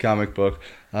youthful-oriented comic book,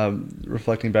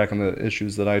 reflecting back on the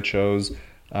issues that I chose,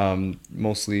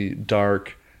 mostly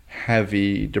dark,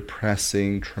 heavy,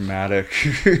 depressing, traumatic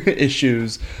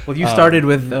issues. Well, you started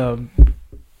with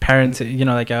parents,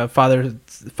 like a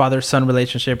father-son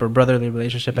relationship or brotherly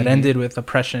relationship, and ended with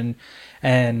oppression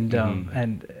and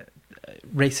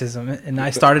racism. And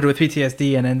I started with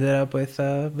PTSD and ended up with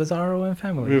Bizarro and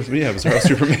family. Yeah, Bizarro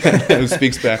Superman who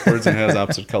speaks backwards and has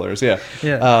opposite colors. Yeah.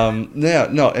 And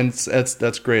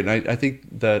that's great. And I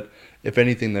think that, if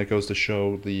anything, that goes to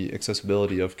show the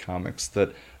accessibility of comics,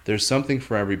 that there's something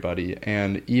for everybody.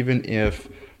 And even if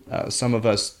some of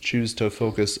us choose to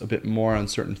focus a bit more on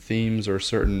certain themes or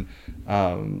certain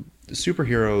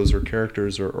superheroes or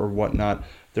characters or whatnot.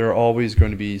 There are always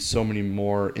going to be so many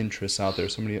more interests out there,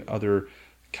 so many other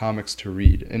comics to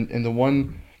read. And the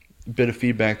one bit of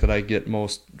feedback that I get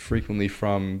most frequently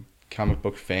from comic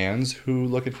book fans who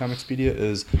look at Comicspedia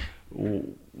is,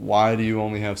 why do you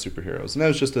only have superheroes? And that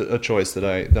was just a choice that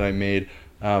I made,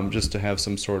 just to have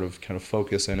some sort of kind of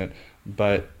focus in it.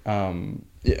 But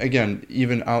again,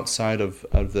 even outside of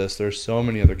this, there's so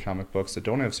many other comic books that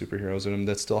don't have superheroes in them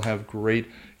that still have great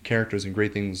characters and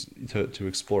great things to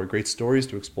explore, great stories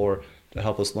to explore, to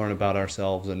help us learn about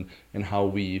ourselves and how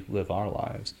we live our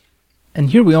lives. And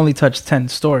here we only touched 10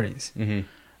 stories, Mm-hmm.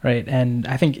 right? And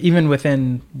I think even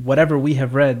within whatever we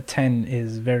have read, 10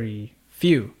 is very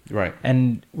few. Right.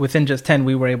 And within just 10,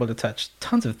 we were able to touch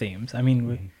tons of themes. I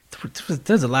mean,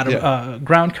 there's a lot of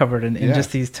ground covered in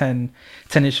just these 10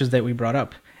 issues that we brought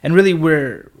up. And really,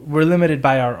 we're limited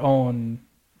by our own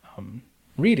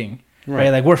reading, right?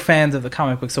 Like, we're fans of the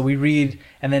comic book, so we read,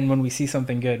 and then when we see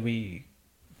something good, we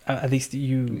at least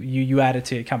you add it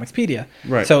to Comicspedia.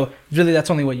 Right. So really, that's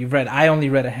only what you've read. I only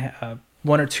read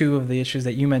one or two of the issues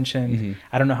that you mentioned. Mm-hmm.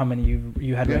 I don't know how many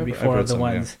you had read before of the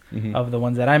ones of the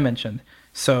ones that I mentioned.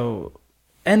 So,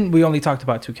 and we only talked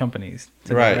about two companies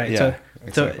today, right? Yeah, so,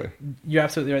 exactly. So you're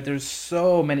absolutely right. There's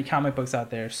so many comic books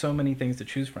out there, so many things to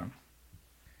choose from.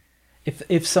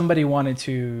 If somebody wanted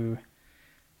to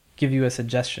give you a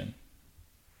suggestion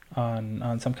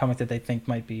on some comics that they think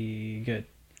might be good,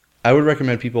 I would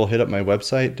recommend people hit up my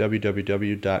website,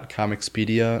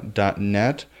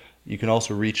 www.comicspedia.net. You can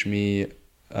also reach me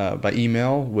by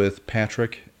email with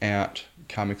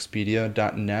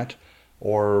patrick@comicspedia.net,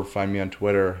 or find me on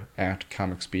Twitter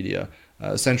 @Comicspedia.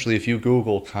 Essentially, if you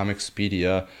Google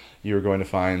Comicspedia, you're going to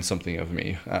find something of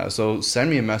me. So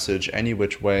send me a message any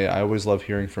which way. I always love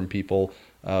hearing from people,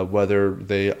 whether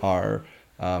they are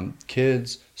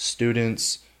kids,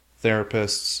 students,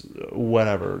 therapists,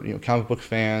 whatever, comic book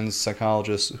fans,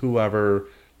 psychologists, whoever,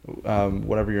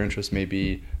 whatever your interest may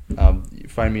be.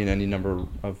 Find me in any number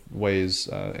of ways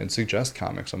and suggest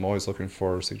comics. I'm always looking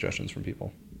for suggestions from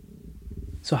people.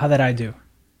 So how did I do?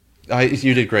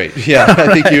 You did great. Yeah,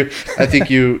 I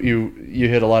think you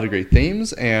hit a lot of great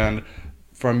themes, and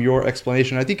from your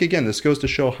explanation, I think again this goes to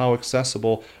show how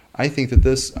accessible I think that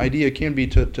this idea can be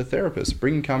to therapists,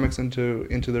 bringing comics into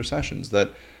their sessions. That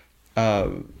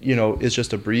is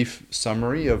just a brief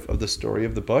summary of the story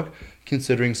of the book,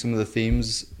 considering some of the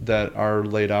themes that are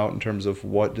laid out in terms of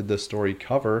what did the story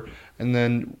cover, and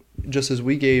then just as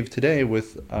we gave today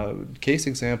with case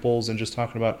examples and just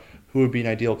talking about who would be an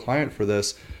ideal client for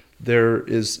this, there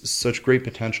is such great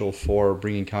potential for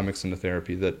bringing comics into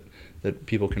therapy that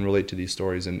people can relate to these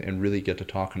stories and really get to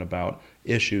talking about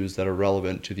issues that are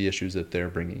relevant to the issues that they're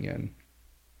bringing in.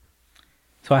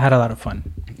 So I had a lot of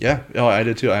fun. Yeah, I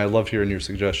did too. I loved hearing your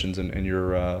suggestions and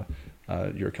your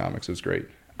comics. It was great.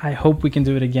 I hope we can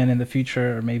do it again in the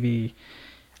future, or maybe,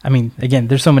 I mean, again,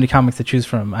 there's so many comics to choose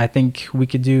from. I think we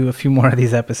could do a few more of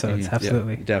these episodes. Mm-hmm.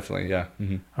 Absolutely. Yeah, definitely, yeah.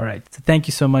 Mm-hmm. All right. So thank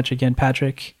you so much again,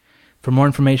 Patrick. For more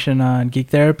information on Geek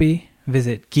Therapy,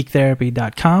 visit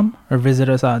geektherapy.com or visit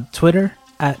us on Twitter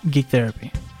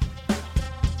 @geektherapy.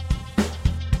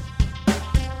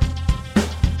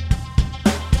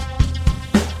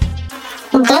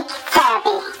 Geek Therapy.